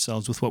fill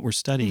ourselves with what we're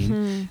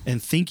studying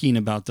and thinking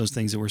about those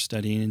things that we're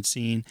studying and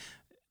seeing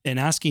and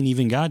asking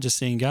even God, just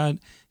saying, God,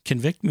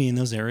 convict me in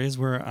those areas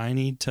where I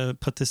need to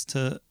put this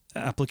to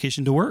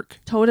application to work.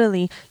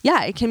 Totally.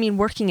 Yeah. It can mean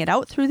working it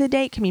out through the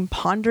day. It can mean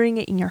pondering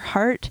it in your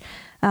heart.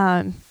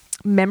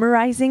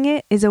 Memorizing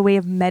it is a way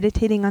of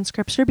meditating on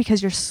scripture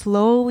because you're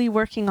slowly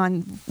working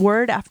on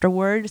word after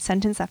word,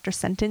 sentence after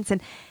sentence,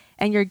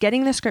 and you're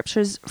getting the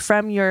scriptures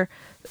from your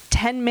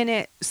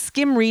 10-minute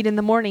skim read in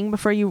the morning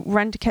before you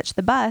run to catch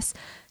the bus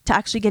to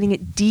actually getting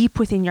it deep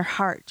within your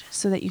heart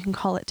so that you can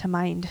call it to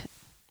mind.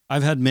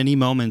 I've had many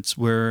moments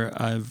where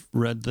I've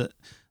read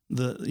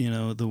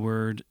the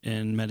word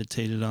and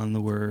meditated on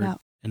the word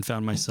and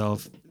found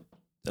myself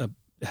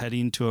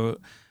heading to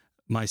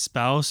my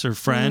spouse or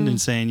friend and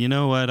saying, you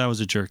know what, I was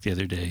a jerk the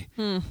other day.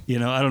 You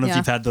know, I don't know if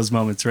you've had those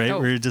moments, right?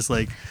 Where you're just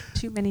like,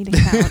 too many to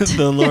count.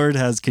 The Lord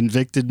has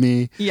convicted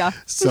me. Yeah.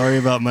 Sorry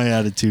about my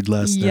attitude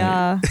last night.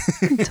 Yeah,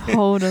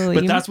 totally.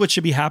 But that's what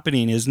should be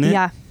happening, isn't it?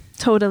 Yeah,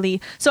 totally.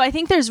 So I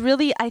think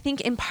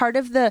in part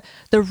of the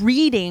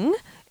reading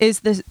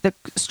is the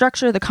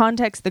structure, the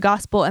context, the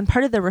gospel, and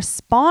part of the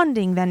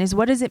responding then is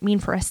what does it mean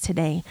for us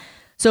today?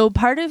 So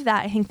part of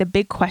that, I think the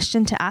big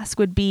question to ask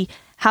would be,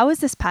 how is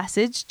this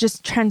passage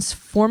just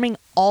transforming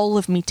all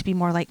of me to be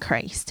more like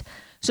Christ?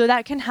 So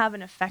that can have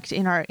an effect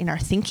in our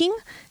thinking,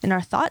 in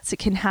our thoughts. It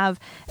can have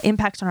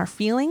impact on our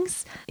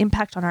feelings,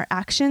 impact on our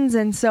actions.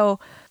 And so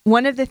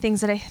one of the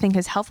things that I think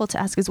is helpful to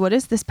ask is, what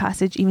is this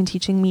passage even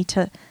teaching me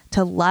to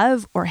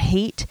love or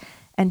hate?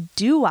 And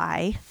do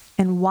I?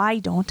 And why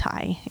don't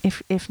I?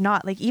 If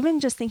not, like even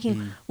just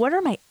thinking, what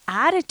are my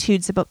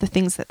attitudes about the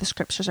things that the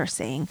scriptures are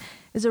saying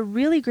is a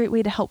really great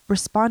way to help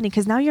responding,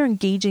 because now you're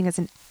engaging as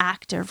an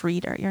active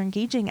reader. You're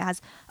engaging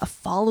as a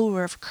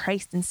follower of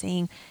Christ and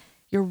saying,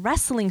 you're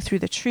wrestling through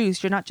the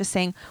truths. You're not just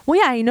saying,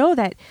 well, yeah, I know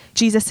that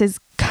Jesus says,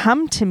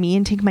 come to me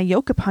and take my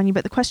yoke upon you.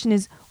 But the question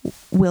is,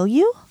 will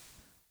you?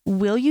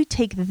 Will you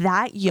take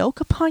that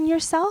yoke upon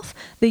yourself?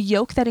 The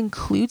yoke that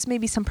includes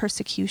maybe some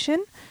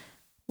persecution?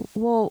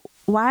 Well,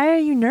 why are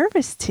you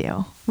nervous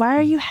to? Why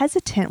are you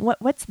hesitant?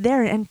 What's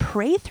there? And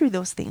pray through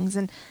those things.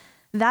 And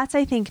that's,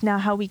 I think, now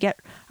how we get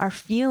our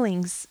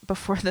feelings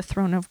before the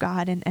throne of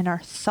God and our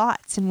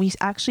thoughts. And we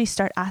actually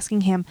start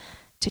asking him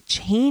to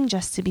change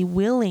us, to be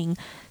willing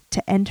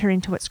to enter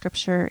into what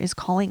scripture is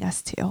calling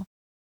us to.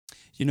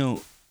 You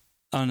know,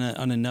 on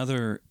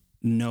another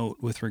note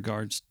with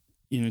regards,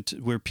 to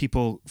where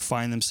people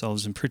find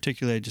themselves, and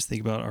particularly I just think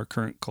about our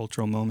current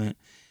cultural moment,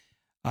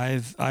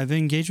 I've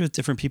engaged with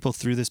different people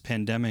through this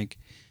pandemic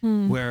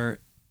where,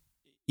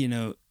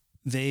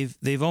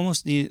 they've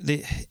almost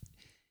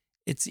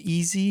it's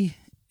easy,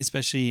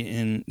 especially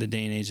in the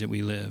day and age that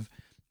we live,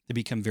 to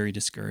become very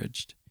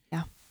discouraged.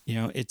 Yeah.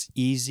 It's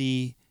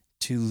easy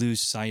to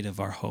lose sight of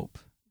our hope.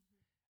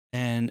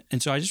 And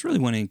so I just really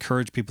want to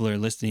encourage people who are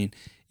listening,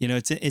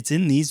 it's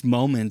in these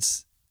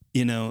moments,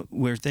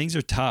 where things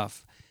are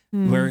tough,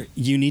 where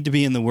you need to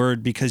be in the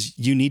word because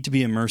you need to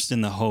be immersed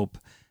in the hope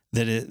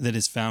that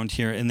is found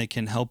here, and that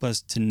can help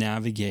us to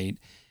navigate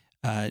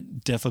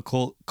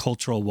difficult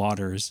cultural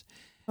waters.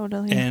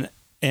 Totally.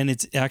 And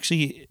it's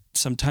actually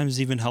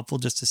sometimes even helpful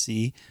just to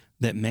see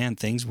that, man,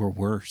 things were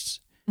worse.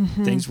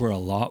 Things were a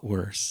lot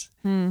worse,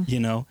 and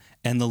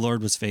the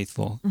Lord was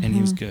faithful and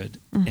he was good.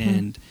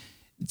 And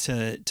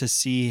to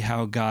see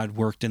how God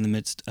worked in the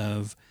midst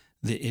of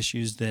the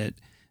issues that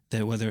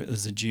whether it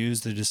was the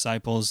Jews, the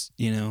disciples,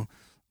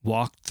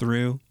 walked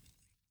through,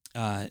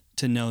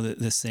 to know that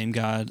the same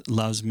God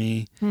loves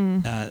me,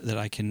 that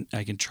I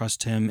can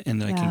trust him,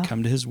 and that I can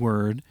come to his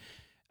word,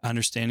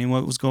 understanding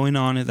what was going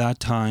on at that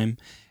time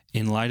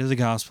in light of the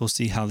gospel,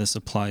 see how this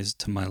applies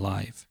to my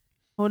life.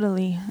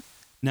 Totally.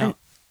 Now,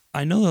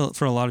 I know that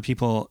for a lot of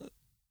people,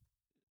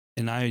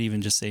 and I would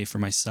even just say for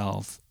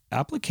myself,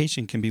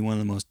 application can be one of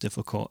the most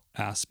difficult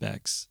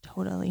aspects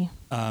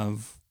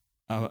of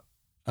a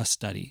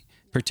study,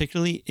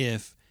 particularly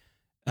if,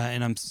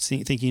 and I'm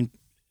thinking,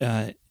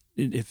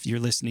 if you're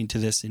listening to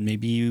this and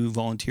maybe you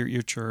volunteer at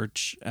your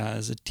church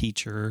as a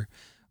teacher,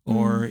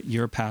 or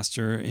you're a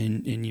pastor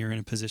and you're in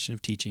a position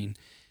of teaching,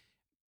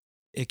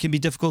 it can be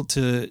difficult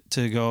to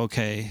go,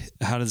 okay,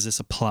 how does this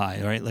apply,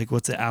 right? Like,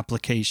 what's the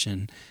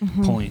application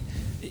point?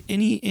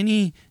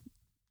 Any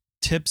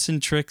tips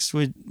and tricks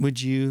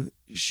would you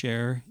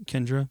share,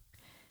 Kendra?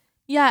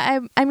 Yeah,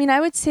 I mean, I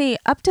would say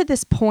up to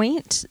this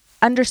point,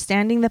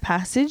 understanding the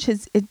passage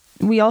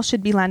we all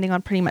should be landing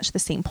on pretty much the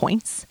same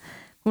points.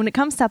 when it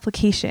comes to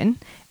application,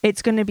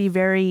 it's going to be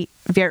very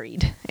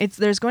varied.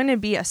 There's going to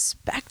be a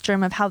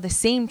spectrum of how the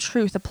same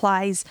truth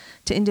applies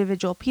to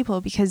individual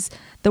people, because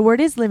the word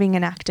is living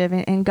and active,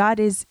 and God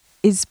is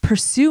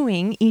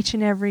pursuing each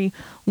and every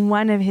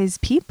one of his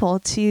people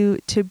to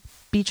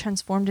be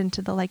transformed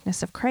into the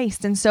likeness of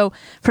Christ. And so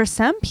for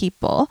some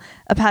people,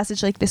 a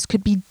passage like this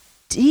could be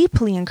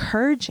deeply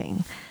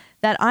encouraging,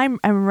 that I'm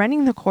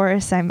running the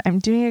course, I'm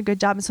doing a good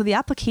job. And so the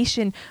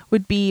application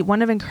would be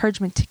one of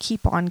encouragement to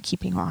keep on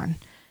keeping on.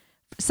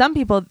 Some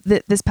people,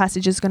 this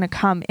passage is going to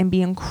come and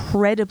be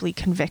incredibly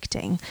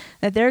convicting,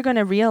 that they're going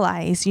to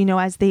realize,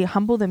 as they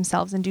humble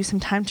themselves and do some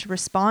time to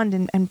respond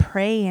and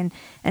pray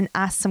and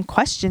ask some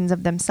questions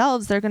of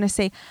themselves, they're going to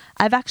say,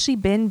 I've actually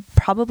been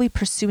probably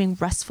pursuing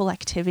restful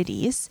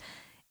activities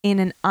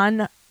in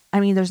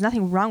there's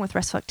nothing wrong with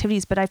restful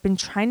activities, but I've been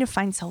trying to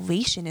find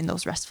salvation in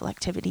those restful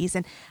activities,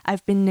 and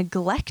I've been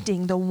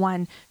neglecting the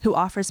one who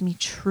offers me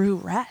true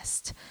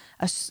rest.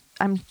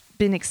 I'm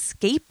been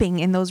escaping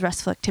in those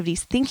restful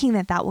activities, thinking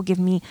that will give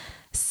me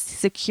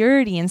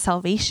security and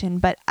salvation.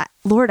 But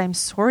Lord, I'm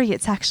sorry.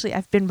 It's actually,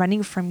 I've been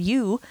running from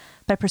you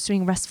by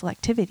pursuing restful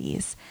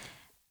activities.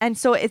 And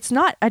so it's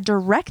not a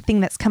direct thing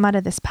that's come out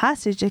of this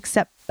passage,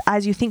 except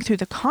as you think through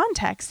the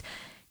context,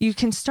 you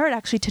can start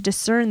actually to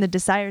discern the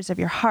desires of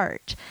your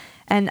heart.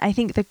 And I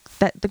think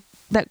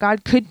that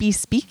God could be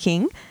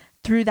speaking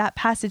through that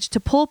passage to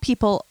pull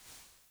people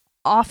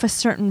off a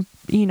certain,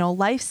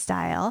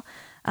 lifestyle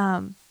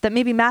that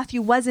maybe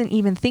Matthew wasn't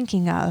even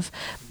thinking of,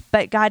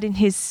 but God in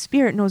his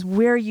spirit knows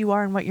where you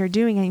are and what you're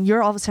doing. And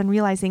you're all of a sudden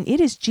realizing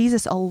it is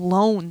Jesus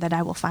alone that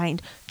I will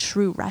find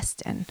true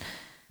rest in.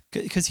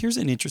 Because here's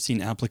an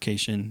interesting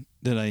application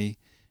that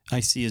I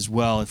see as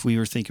well. If we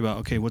were thinking about,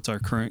 okay, what's our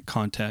current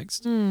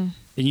context? And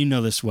you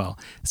know this well.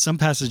 Some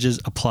passages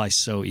apply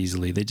so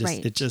easily.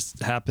 It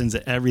just happens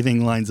that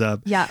everything lines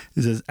up. Yeah.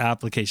 This is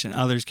application.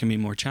 Others can be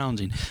more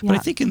challenging. Yeah. But I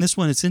think in this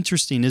one, it's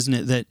interesting, isn't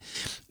it, that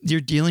you're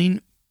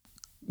dealing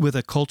with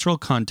a cultural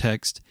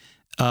context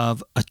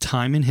of a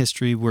time in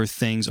history where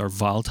things are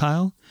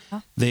volatile.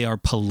 They are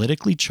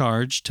politically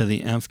charged to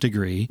the nth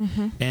degree,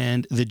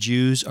 and the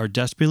Jews are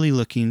desperately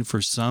looking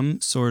for some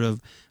sort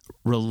of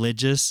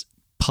religious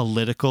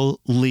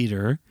political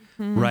leader,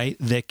 right,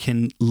 that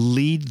can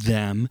lead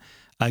them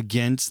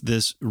against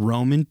this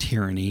Roman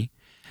tyranny.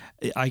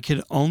 I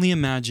could only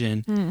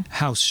imagine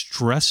how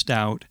stressed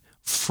out,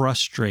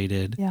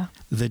 frustrated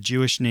the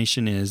Jewish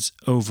nation is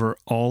over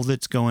all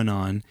that's going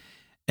on,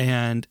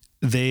 and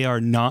they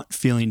are not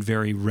feeling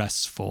very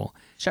restful.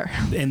 Sure.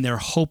 And they're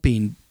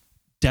hoping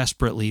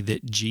desperately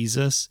that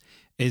Jesus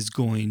is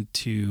going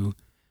to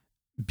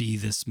be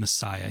this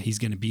Messiah. He's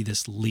going to be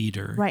this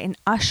leader. Right. And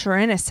usher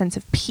in a sense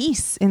of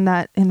peace in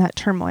that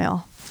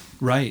turmoil.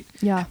 Right.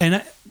 Yeah.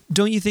 And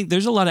don't you think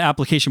there's a lot of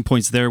application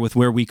points there with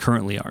where we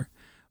currently are?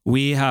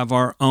 We have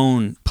our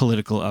own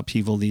political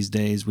upheaval these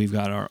days. We've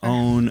got our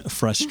own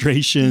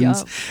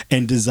frustrations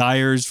and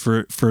desires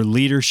for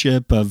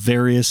leadership of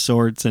various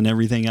sorts and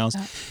everything else,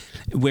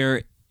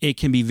 where it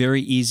can be very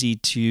easy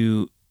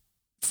to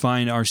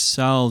find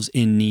ourselves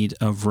in need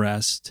of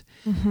rest.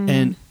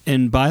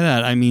 And by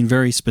that, I mean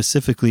very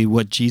specifically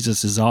what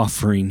Jesus is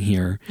offering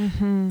here,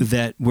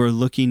 that we're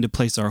looking to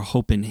place our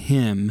hope in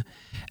him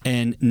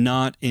and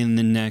not in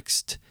the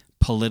next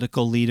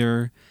political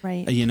leader,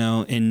 right?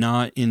 And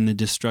not in the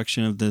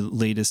destruction of the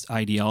latest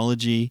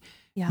ideology.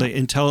 Yeah. Like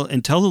until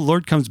the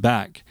Lord comes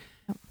back,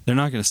 they're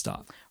not going to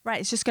stop.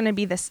 Right. It's just going to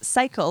be this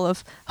cycle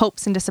of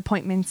hopes and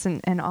disappointments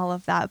and all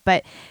of that.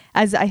 But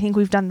as I think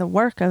we've done the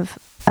work of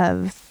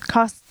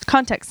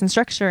context and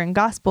structure and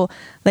gospel,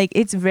 like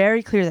it's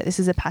very clear that this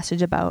is a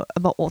passage about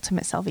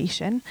ultimate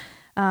salvation.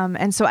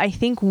 And so I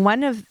think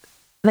one of,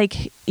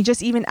 like,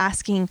 just even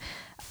asking,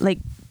 like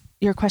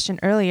your question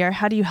earlier,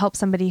 how do you help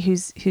somebody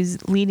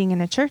who's leading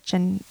in a church?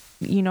 And,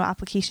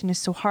 application is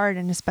so hard.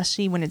 And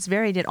especially when it's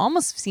varied, it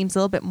almost seems a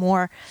little bit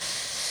more,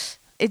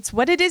 it's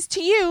what it is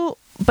to you,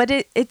 but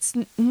it's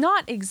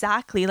not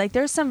exactly. Like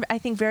there's some, I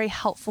think, very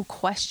helpful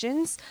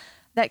questions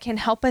that can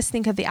help us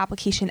think of the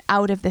application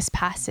out of this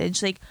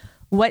passage. Like,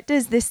 what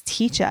does this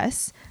teach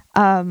us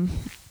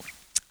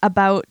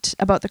about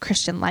the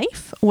Christian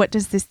life? What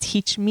does this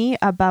teach me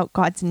about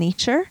God's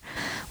nature?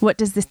 What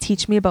does this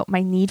teach me about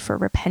my need for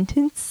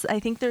repentance? I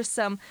think there's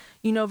some,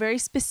 very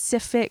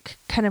specific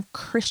kind of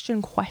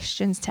Christian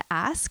questions to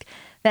ask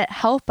that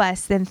help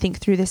us then think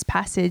through this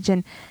passage.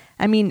 And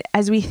I mean,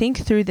 as we think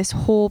through this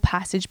whole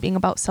passage being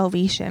about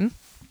salvation,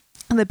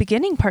 the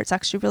beginning part's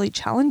actually really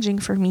challenging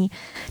for me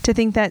to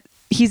think that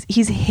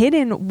he's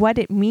hidden what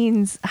it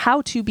means,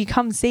 how to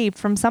become saved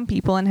from some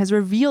people, and has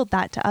revealed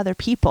that to other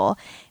people.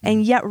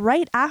 And yet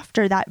right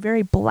after that,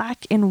 very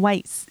black and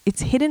white,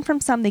 it's hidden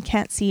from some, they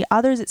can't see.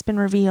 Others, it's been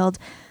revealed.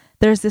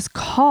 There's this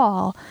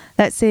call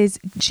that says,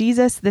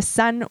 Jesus, the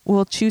Son,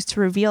 will choose to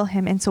reveal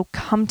him. And so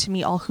come to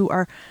me, all who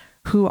are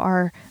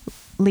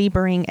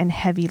laboring and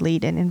heavy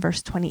laden, in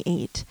verse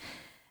 28.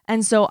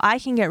 And so I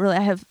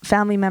have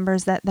family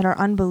members that are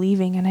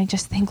unbelieving, and I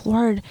just think,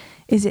 Lord,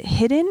 is it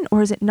hidden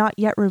or is it not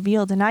yet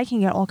revealed? And I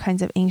can get all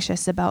kinds of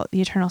anxious about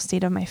the eternal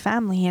state of my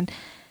family.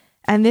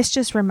 And this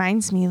just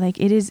reminds me, like,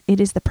 it is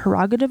the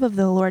prerogative of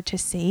the Lord to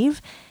save,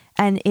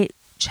 and it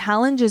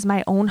challenges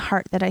my own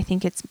heart that I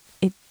think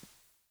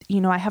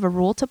I have a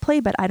role to play,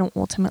 but I don't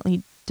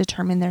ultimately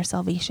determine their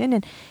salvation.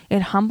 And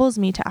it humbles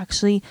me to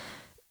actually,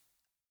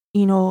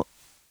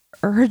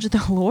 urge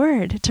the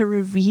Lord to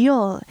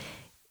reveal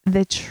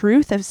the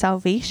truth of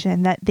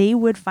salvation, that they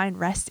would find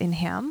rest in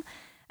him.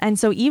 And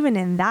so even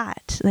in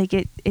that, like,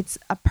 it's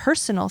a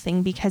personal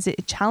thing, because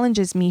it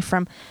challenges me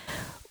from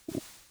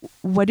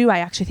what do I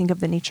actually think of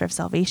the nature of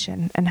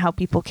salvation and how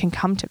people can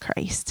come to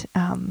Christ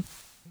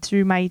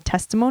through my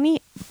testimony,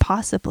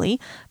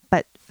 possibly,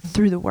 but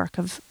through the work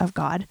of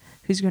God,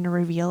 who's going to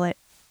reveal it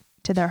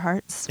to their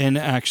hearts. And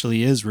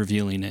actually is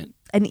revealing it.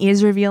 And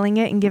is revealing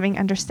it and giving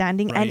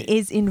understanding, right. And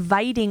is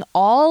inviting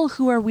all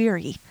who are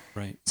weary.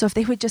 Right. So if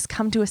they would just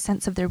come to a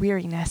sense of their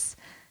weariness,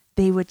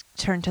 they would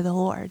turn to the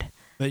Lord.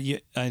 But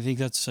I think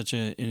that's such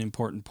an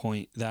important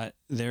point, that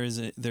there is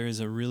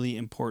a really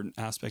important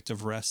aspect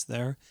of rest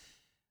there,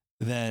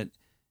 that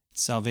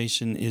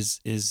salvation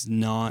is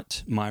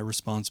not my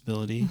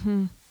responsibility.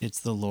 Mm-hmm. It's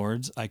the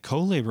Lord's. I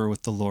co-labor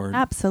with the Lord.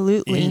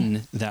 Absolutely.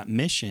 In that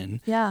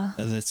mission. Yeah.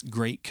 This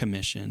great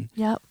commission.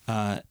 Yep.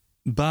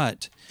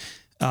 But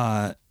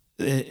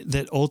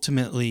that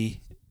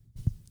ultimately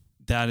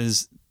that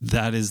is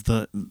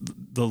the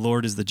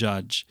Lord is the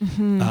judge,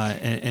 mm-hmm.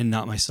 And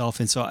not myself.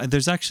 And so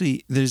there's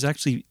actually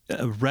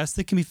a rest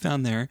that can be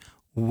found there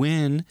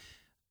when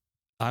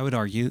I would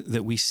argue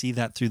that we see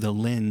that through the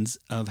lens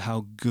of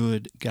how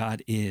good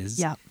God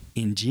is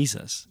in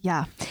Jesus.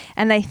 Yeah.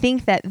 And I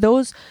think that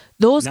those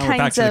now kinds of... Now we're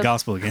back to the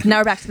gospel again. Now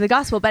we're back to the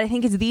gospel. But I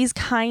think it's these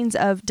kinds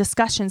of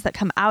discussions that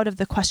come out of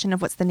the question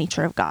of what's the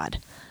nature of God.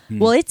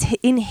 Well, it's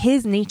in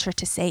his nature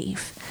to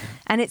save,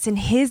 and it's in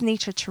his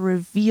nature to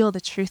reveal the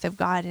truth of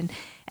God,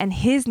 and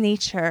his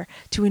nature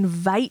to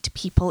invite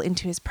people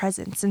into his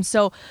presence. And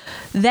so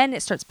then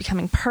it starts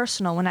becoming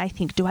personal when I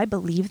think, do I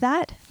believe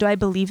that? Do I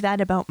believe that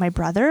about my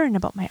brother and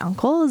about my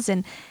uncles?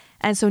 And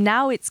so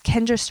now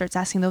Kendra starts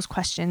asking those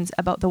questions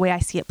about the way I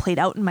see it played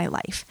out in my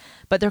life.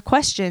 But they're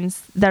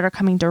questions that are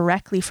coming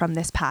directly from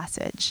this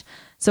passage.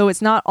 So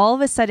it's not all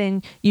of a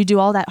sudden you do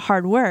all that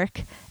hard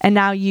work and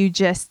now you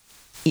just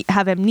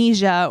have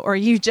amnesia, or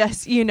you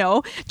just,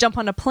 jump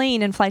on a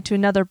plane and fly to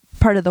another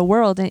part of the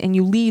world and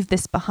you leave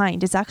this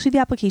behind. It's actually the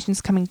applications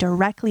coming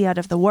directly out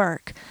of the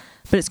work,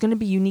 but it's going to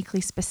be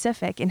uniquely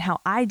specific in how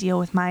I deal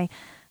with my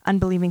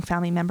unbelieving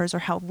family members, or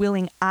how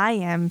willing I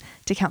am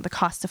to count the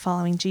cost of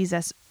following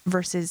Jesus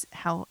versus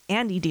how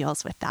Andy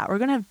deals with that. We're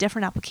going to have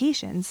different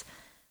applications,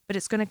 but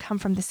it's going to come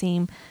from the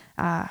same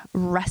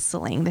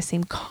wrestling, the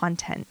same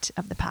content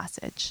of the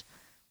passage.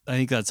 I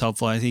think that's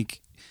helpful. I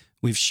think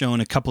we've shown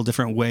a couple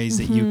different ways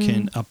that you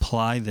can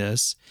apply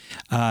this.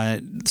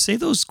 Say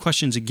those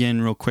questions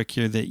again real quick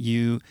here that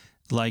you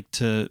like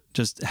to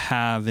just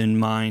have in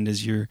mind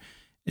as you're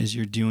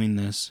doing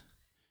this.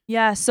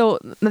 Yeah, so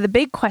the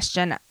big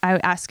question I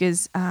would ask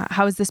is,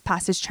 how is this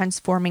passage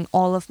transforming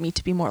all of me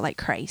to be more like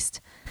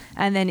Christ?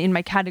 And then in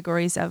my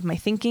categories of my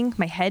thinking,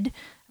 my head,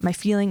 my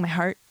feeling, my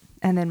heart,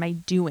 and then my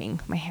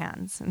doing, my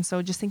hands. And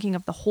so just thinking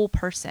of the whole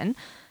person.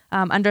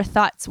 Under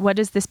thoughts, what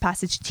does this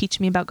passage teach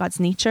me about God's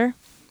nature?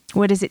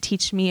 What does it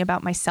teach me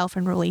about myself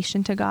in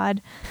relation to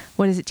God?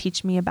 What does it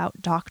teach me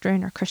about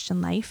doctrine or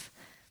Christian life?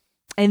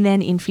 And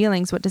then in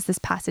feelings, what does this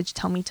passage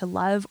tell me to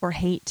love or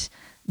hate?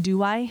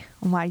 Do I?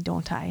 Why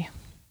don't I?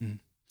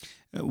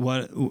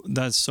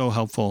 That's so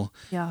helpful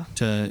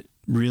to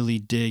really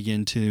dig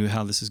into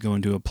how this is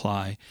going to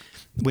apply,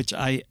 which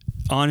I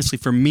honestly,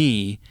 for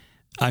me,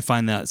 I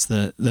find that's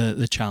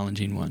the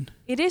challenging one.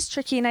 It is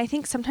tricky, and I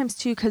think sometimes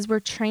too, because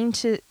we're trained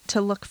to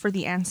look for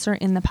the answer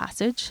in the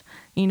passage,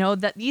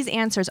 that these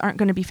answers aren't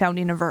going to be found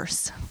in a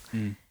verse.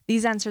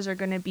 These answers are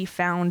going to be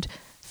found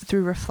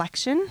through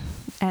reflection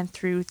and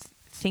through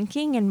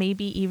thinking, and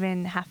maybe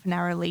even half an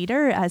hour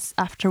later,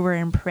 after we're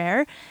in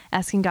prayer,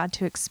 asking God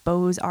to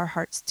expose our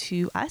hearts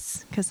to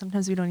us, because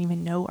sometimes we don't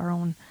even know our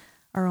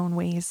own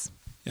ways.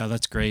 Yeah,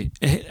 that's great.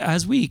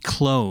 As we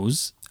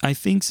close, I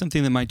think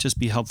something that might just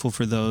be helpful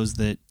for those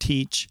that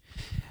teach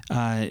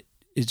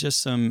is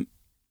just some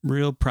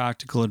real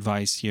practical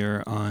advice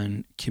here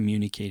on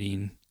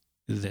communicating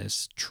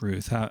this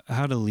truth,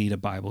 how to lead a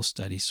Bible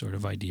study sort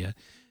of idea.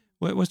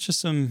 What's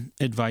just some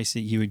advice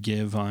that you would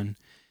give on,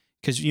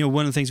 because,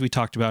 one of the things we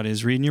talked about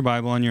is reading your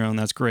Bible on your own.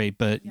 That's great.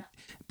 But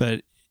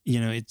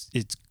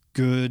it's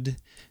good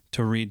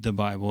to read the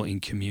Bible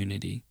in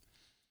community.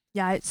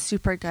 Yeah, it's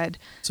super good.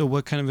 So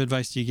what kind of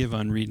advice do you give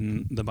on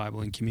reading the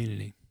Bible in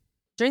community?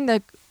 During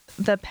the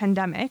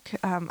pandemic,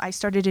 I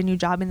started a new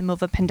job in the middle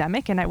of a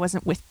pandemic, and I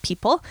wasn't with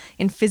people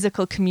in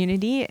physical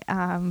community,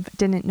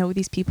 didn't know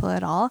these people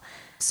at all.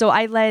 So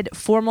I led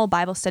formal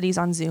Bible studies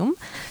on Zoom.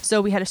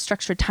 So we had a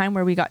structured time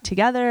where we got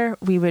together,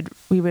 we would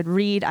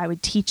read, I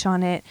would teach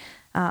on it,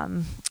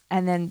 and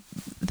then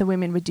the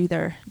women would do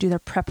their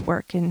prep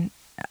work and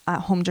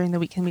at home during the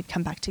week, and we'd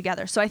come back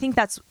together. So I think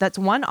that's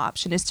one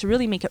option, is to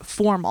really make it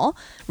formal,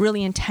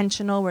 really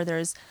intentional, where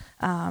there's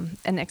an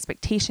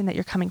expectation that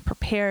you're coming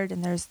prepared,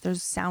 and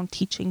there's sound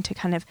teaching to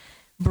kind of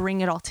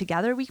bring it all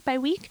together week by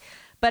week.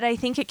 But I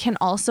think it can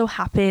also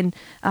happen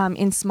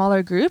in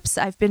smaller groups.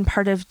 I've been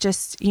part of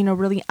just,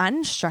 really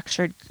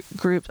unstructured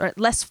groups, or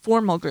less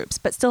formal groups,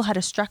 but still had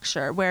a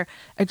structure, where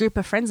a group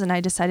of friends and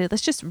I decided,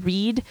 let's just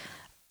read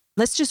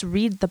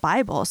the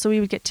Bible. So we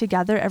would get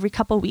together every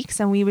couple of weeks,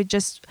 and we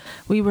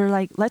were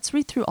like, let's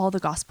read through all the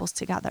Gospels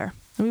together.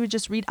 And we would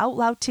just read out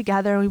loud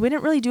together. We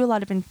wouldn't really do a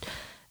lot of,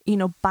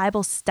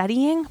 Bible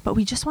studying, but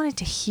we just wanted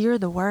to hear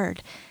the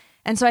word.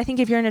 And so I think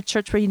if you're in a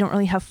church where you don't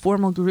really have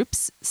formal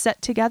groups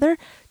set together,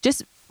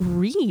 just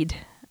read.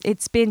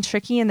 It's been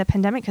tricky in the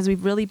pandemic because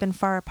we've really been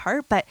far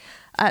apart, but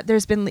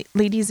there's been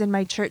ladies in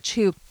my church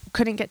who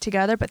couldn't get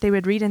together, but they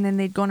would read, and then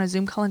they'd go on a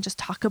Zoom call and just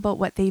talk about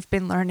what they've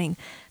been learning.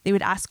 They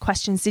would ask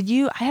questions.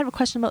 I have a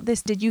question about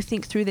this. Did you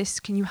think through this?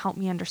 Can you help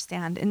me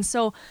understand? And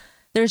so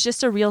there's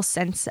just a real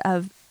sense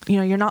of,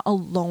 you're not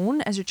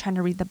alone as you're trying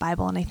to read the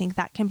Bible. And I think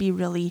that can be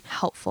really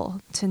helpful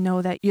to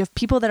know that you have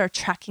people that are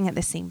tracking at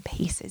the same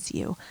pace as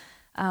you.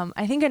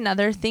 I think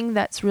another thing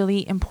that's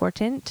really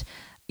important,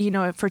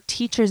 for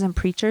teachers and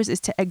preachers, is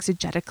to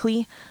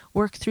exegetically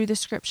work through the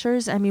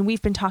scriptures. I mean,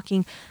 we've been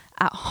talking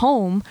at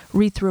home,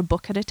 read through a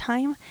book at a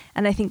time.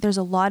 And I think there's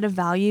a lot of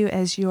value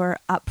as you're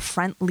up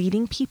front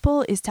leading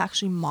people, is to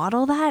actually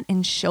model that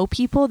and show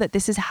people that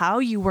this is how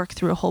you work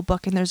through a whole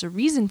book. And there's a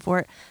reason for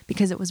it,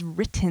 because it was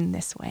written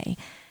this way.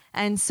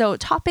 And so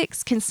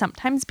topics can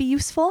sometimes be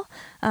useful.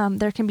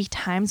 There can be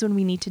times when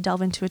we need to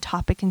delve into a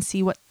topic and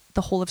see what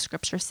the whole of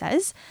scripture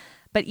says.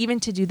 But even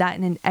to do that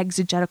in an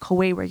exegetical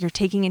way, where you're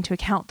taking into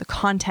account the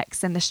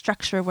context and the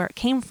structure of where it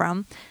came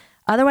from,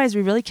 otherwise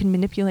we really can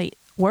manipulate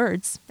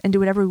words and do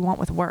whatever we want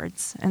with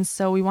words. And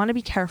so we want to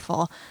be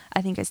careful,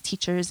 I think, as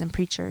teachers and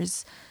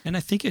preachers. And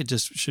I think it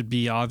just should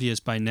be obvious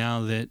by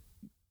now that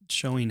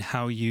showing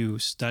how you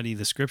study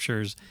the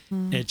scriptures,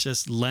 it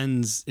just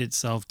lends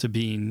itself to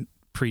being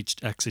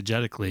preached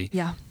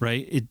exegetically,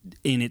 right? It,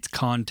 in its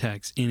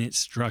context, in its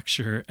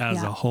structure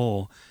as a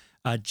whole,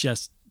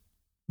 just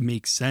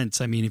makes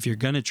sense. I mean, if you're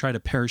going to try to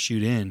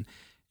parachute in,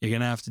 you're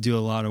going to have to do a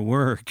lot of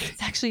work.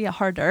 It's actually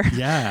harder.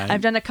 Yeah.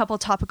 I've done a couple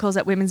topicals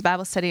at Women's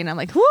Bible Study, and I'm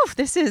like, whoo,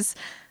 this is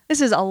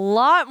a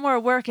lot more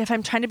work if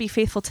I'm trying to be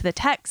faithful to the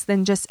text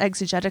than just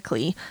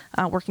exegetically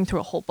working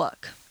through a whole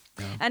book.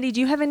 Yeah. Andy, do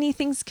you have any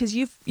things, because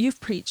you've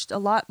preached a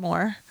lot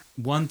more?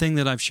 One thing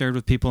that I've shared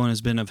with people and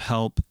has been of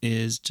help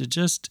is to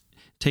just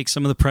take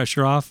some of the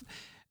pressure off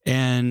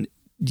and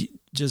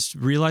just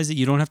realize that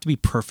you don't have to be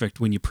perfect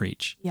when you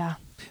preach. Yeah.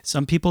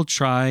 Some people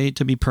try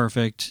to be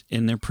perfect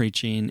in their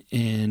preaching,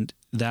 and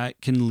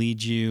that can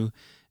lead you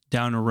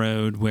down a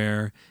road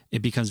where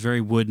it becomes very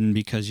wooden,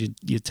 because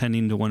you're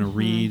tending to want to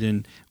read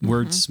and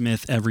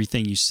wordsmith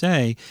everything you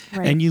say,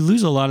 and you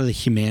lose a lot of the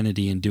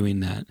humanity in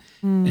doing that.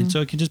 And so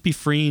it can just be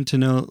freeing to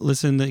know,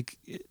 listen, like,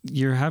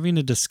 you're having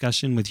a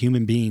discussion with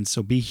human beings,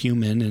 so be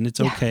human, and it's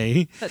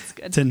okay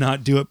to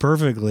not do it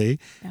perfectly,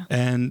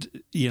 and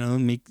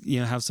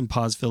have some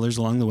pause fillers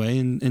along the way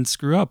and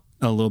screw up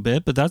a little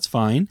bit, but that's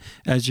fine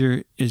as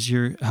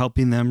you're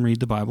helping them read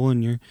the Bible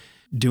and you're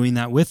doing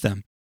that with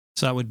them.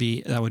 So that would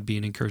be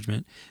an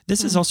encouragement.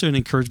 This is also an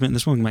encouragement, and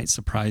this one might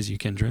surprise you,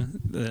 Kendra,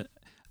 that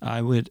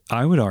I would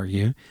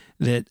argue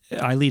that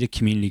I lead a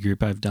community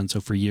group. I've done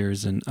so for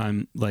years, and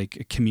I'm like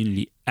a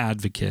community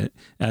advocate,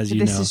 as you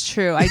know. This is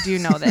true. I do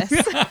know this.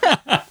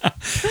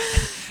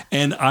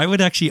 And I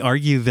would actually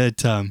argue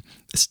that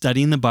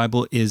studying the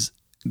Bible is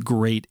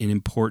great and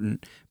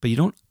important, but you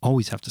don't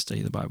always have to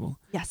study the Bible.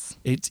 Yes.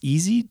 It's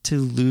easy to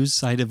lose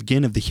sight of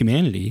the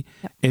humanity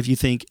if you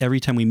think every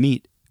time we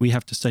meet, we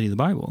have to study the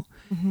Bible.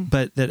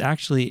 But that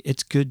actually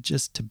it's good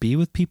just to be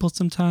with people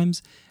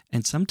sometimes.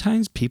 And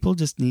sometimes people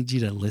just need you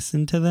to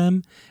listen to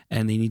them,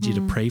 and they need you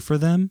to pray for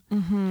them.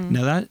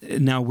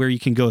 Now where you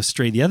can go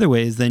astray the other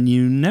way is then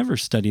you never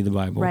study the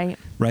Bible.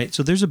 Right.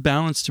 So there's a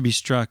balance to be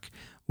struck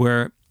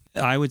where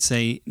I would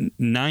say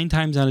 9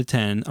 times out of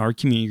 10, our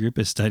community group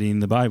is studying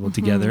the Bible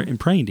together and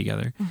praying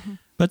together.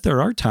 But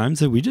there are times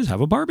that we just have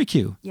a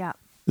barbecue. Yeah.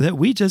 That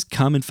we just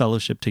come and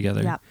fellowship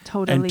together. Yeah,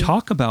 totally. And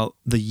talk about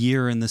the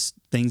year and the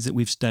things that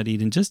we've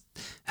studied, and just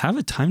have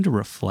a time to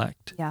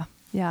reflect. Yeah.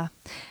 Yeah.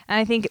 And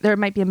I think there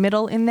might be a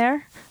middle in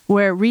there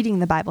where reading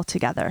the Bible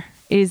together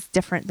is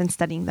different than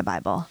studying the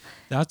Bible.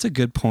 That's a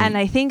good point. And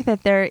I think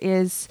that there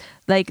is,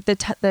 like,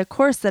 the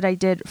course that I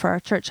did for our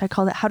church, I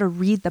called it How to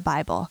Read the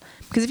Bible.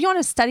 Because if you want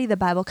to study the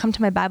Bible, come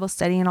to my Bible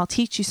study and I'll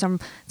teach you some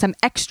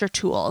extra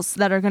tools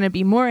that are going to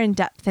be more in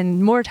depth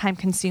and more time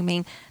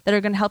consuming, that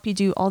are going to help you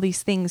do all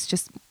these things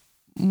just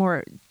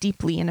more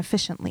deeply and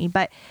efficiently.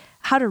 But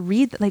how to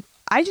read, like,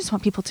 I just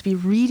want people to be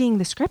reading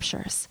the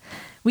scriptures.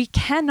 We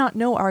cannot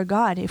know our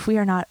God if we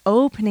are not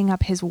opening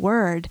up his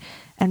word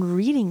and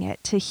reading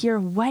it to hear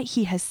what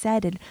he has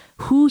said and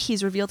who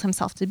he's revealed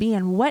himself to be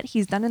and what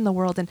he's done in the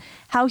world and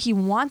how he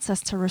wants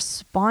us to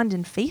respond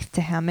in faith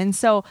to him. And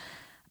so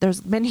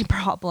there's many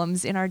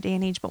problems in our day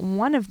and age, but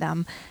one of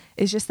them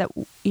is just that,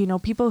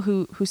 people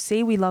who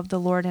say we love the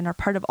Lord and are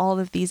part of all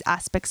of these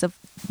aspects of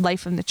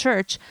life in the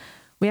church,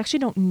 we actually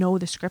don't know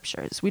the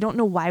scriptures. We don't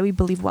know why we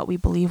believe what we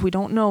believe. We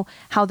don't know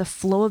how the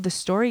flow of the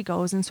story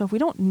goes. And so if we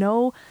don't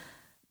know,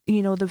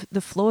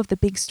 the flow of the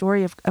big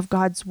story of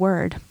God's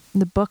word,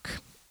 the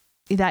book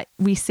that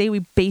we say we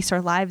base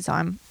our lives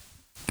on,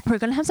 we're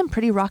going to have some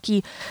pretty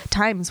rocky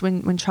times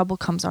when trouble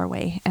comes our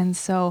way. And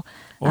so,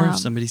 or if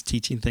somebody's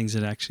teaching things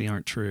that actually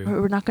aren't true,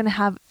 we're not going to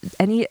have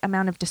any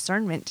amount of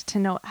discernment to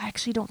know, I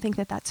actually don't think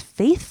that that's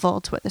faithful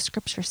to what the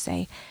scriptures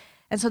say.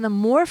 And so the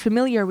more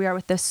familiar we are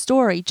with this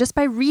story, just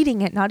by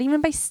reading it, not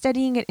even by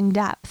studying it in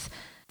depth,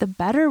 the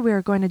better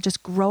we're going to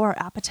just grow our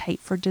appetite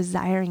for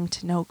desiring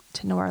to know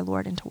our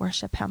Lord and to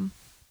worship him.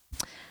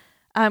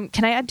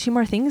 Can I add 2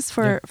 more things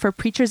for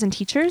preachers and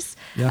teachers?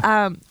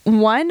 Yeah.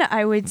 One,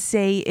 I would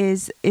say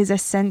is a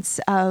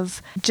sense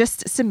of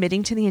just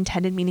submitting to the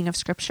intended meaning of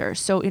scripture.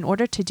 So in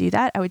order to do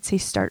that, I would say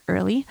start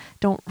early.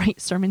 Don't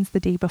write sermons the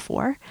day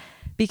before,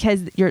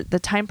 because you're the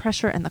time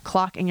pressure and the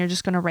clock, and you're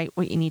just going to write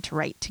what you need to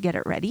write to get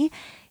it ready.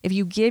 If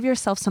you give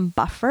yourself some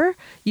buffer,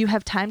 you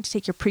have time to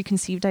take your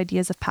preconceived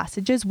ideas of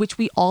passages, which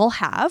we all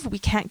have. We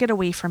can't get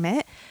away from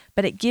it,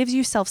 but it gives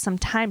yourself some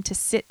time to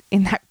sit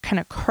in that kind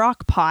of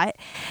crock pot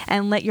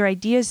and let your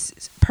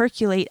ideas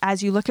percolate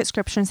as you look at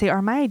scripture and say,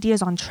 are my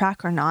ideas on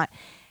track or not?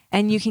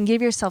 And you can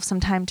give yourself some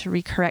time to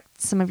recorrect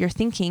some of your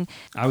thinking.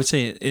 I would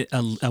say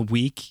a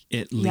week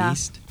at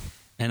least.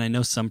 And I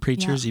know some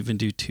preachers even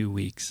do 2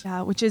 weeks.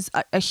 Yeah, which is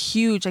a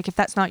huge, if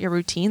that's not your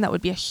routine, that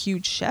would be a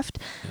huge shift.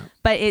 Yeah.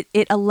 But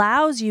it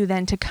allows you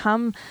then to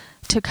come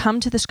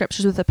to the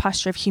scriptures with a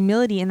posture of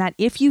humility, in that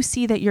if you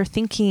see that you're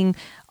thinking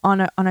on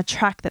a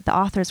track that the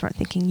authors weren't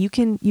thinking, you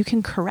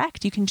can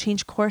correct, you can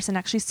change course and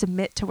actually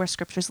submit to where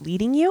scripture's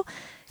leading you,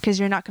 because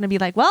you're not going to be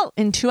like, well,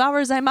 in 2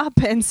 hours I'm up,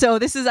 and so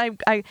this is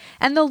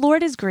and the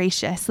Lord is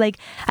gracious.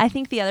 I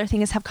think the other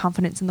thing is have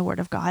confidence in the word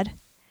of God.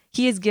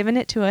 He has given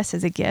it to us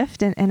as a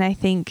gift, and I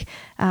think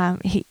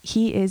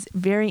he is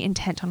very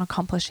intent on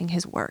accomplishing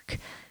his work.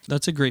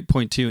 That's a great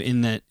point too,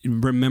 in that,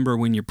 remember,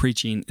 when you're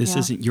preaching, this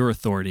isn't your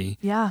authority.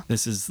 Yeah.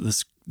 This is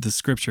the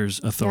scripture's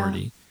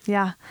authority.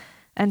 Yeah.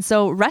 And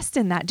so rest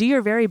in that. Do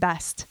your very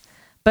best,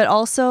 but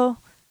also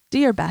do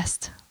your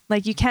best.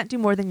 You can't do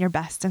more than your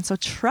best. And so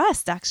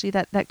trust actually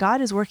that God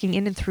is working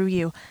in and through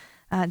you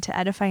to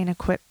edify and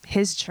equip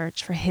his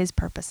church for his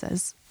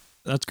purposes.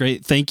 That's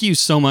great. Thank you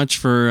so much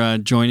for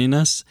joining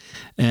us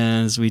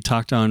as we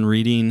talked on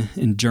reading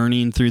and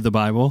journeying through the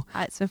Bible.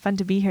 It's been fun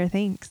to be here.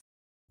 Thanks.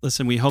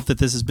 Listen, we hope that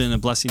this has been a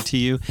blessing to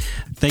you.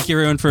 Thank you,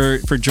 everyone,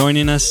 for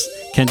joining us.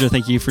 Kendra,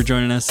 thank you for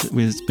joining us.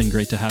 It's been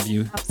great to have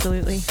you.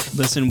 Absolutely.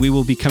 Listen, we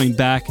will be coming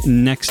back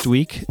next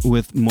week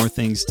with more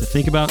things to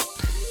think about.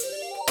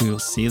 We will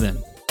see you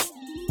then.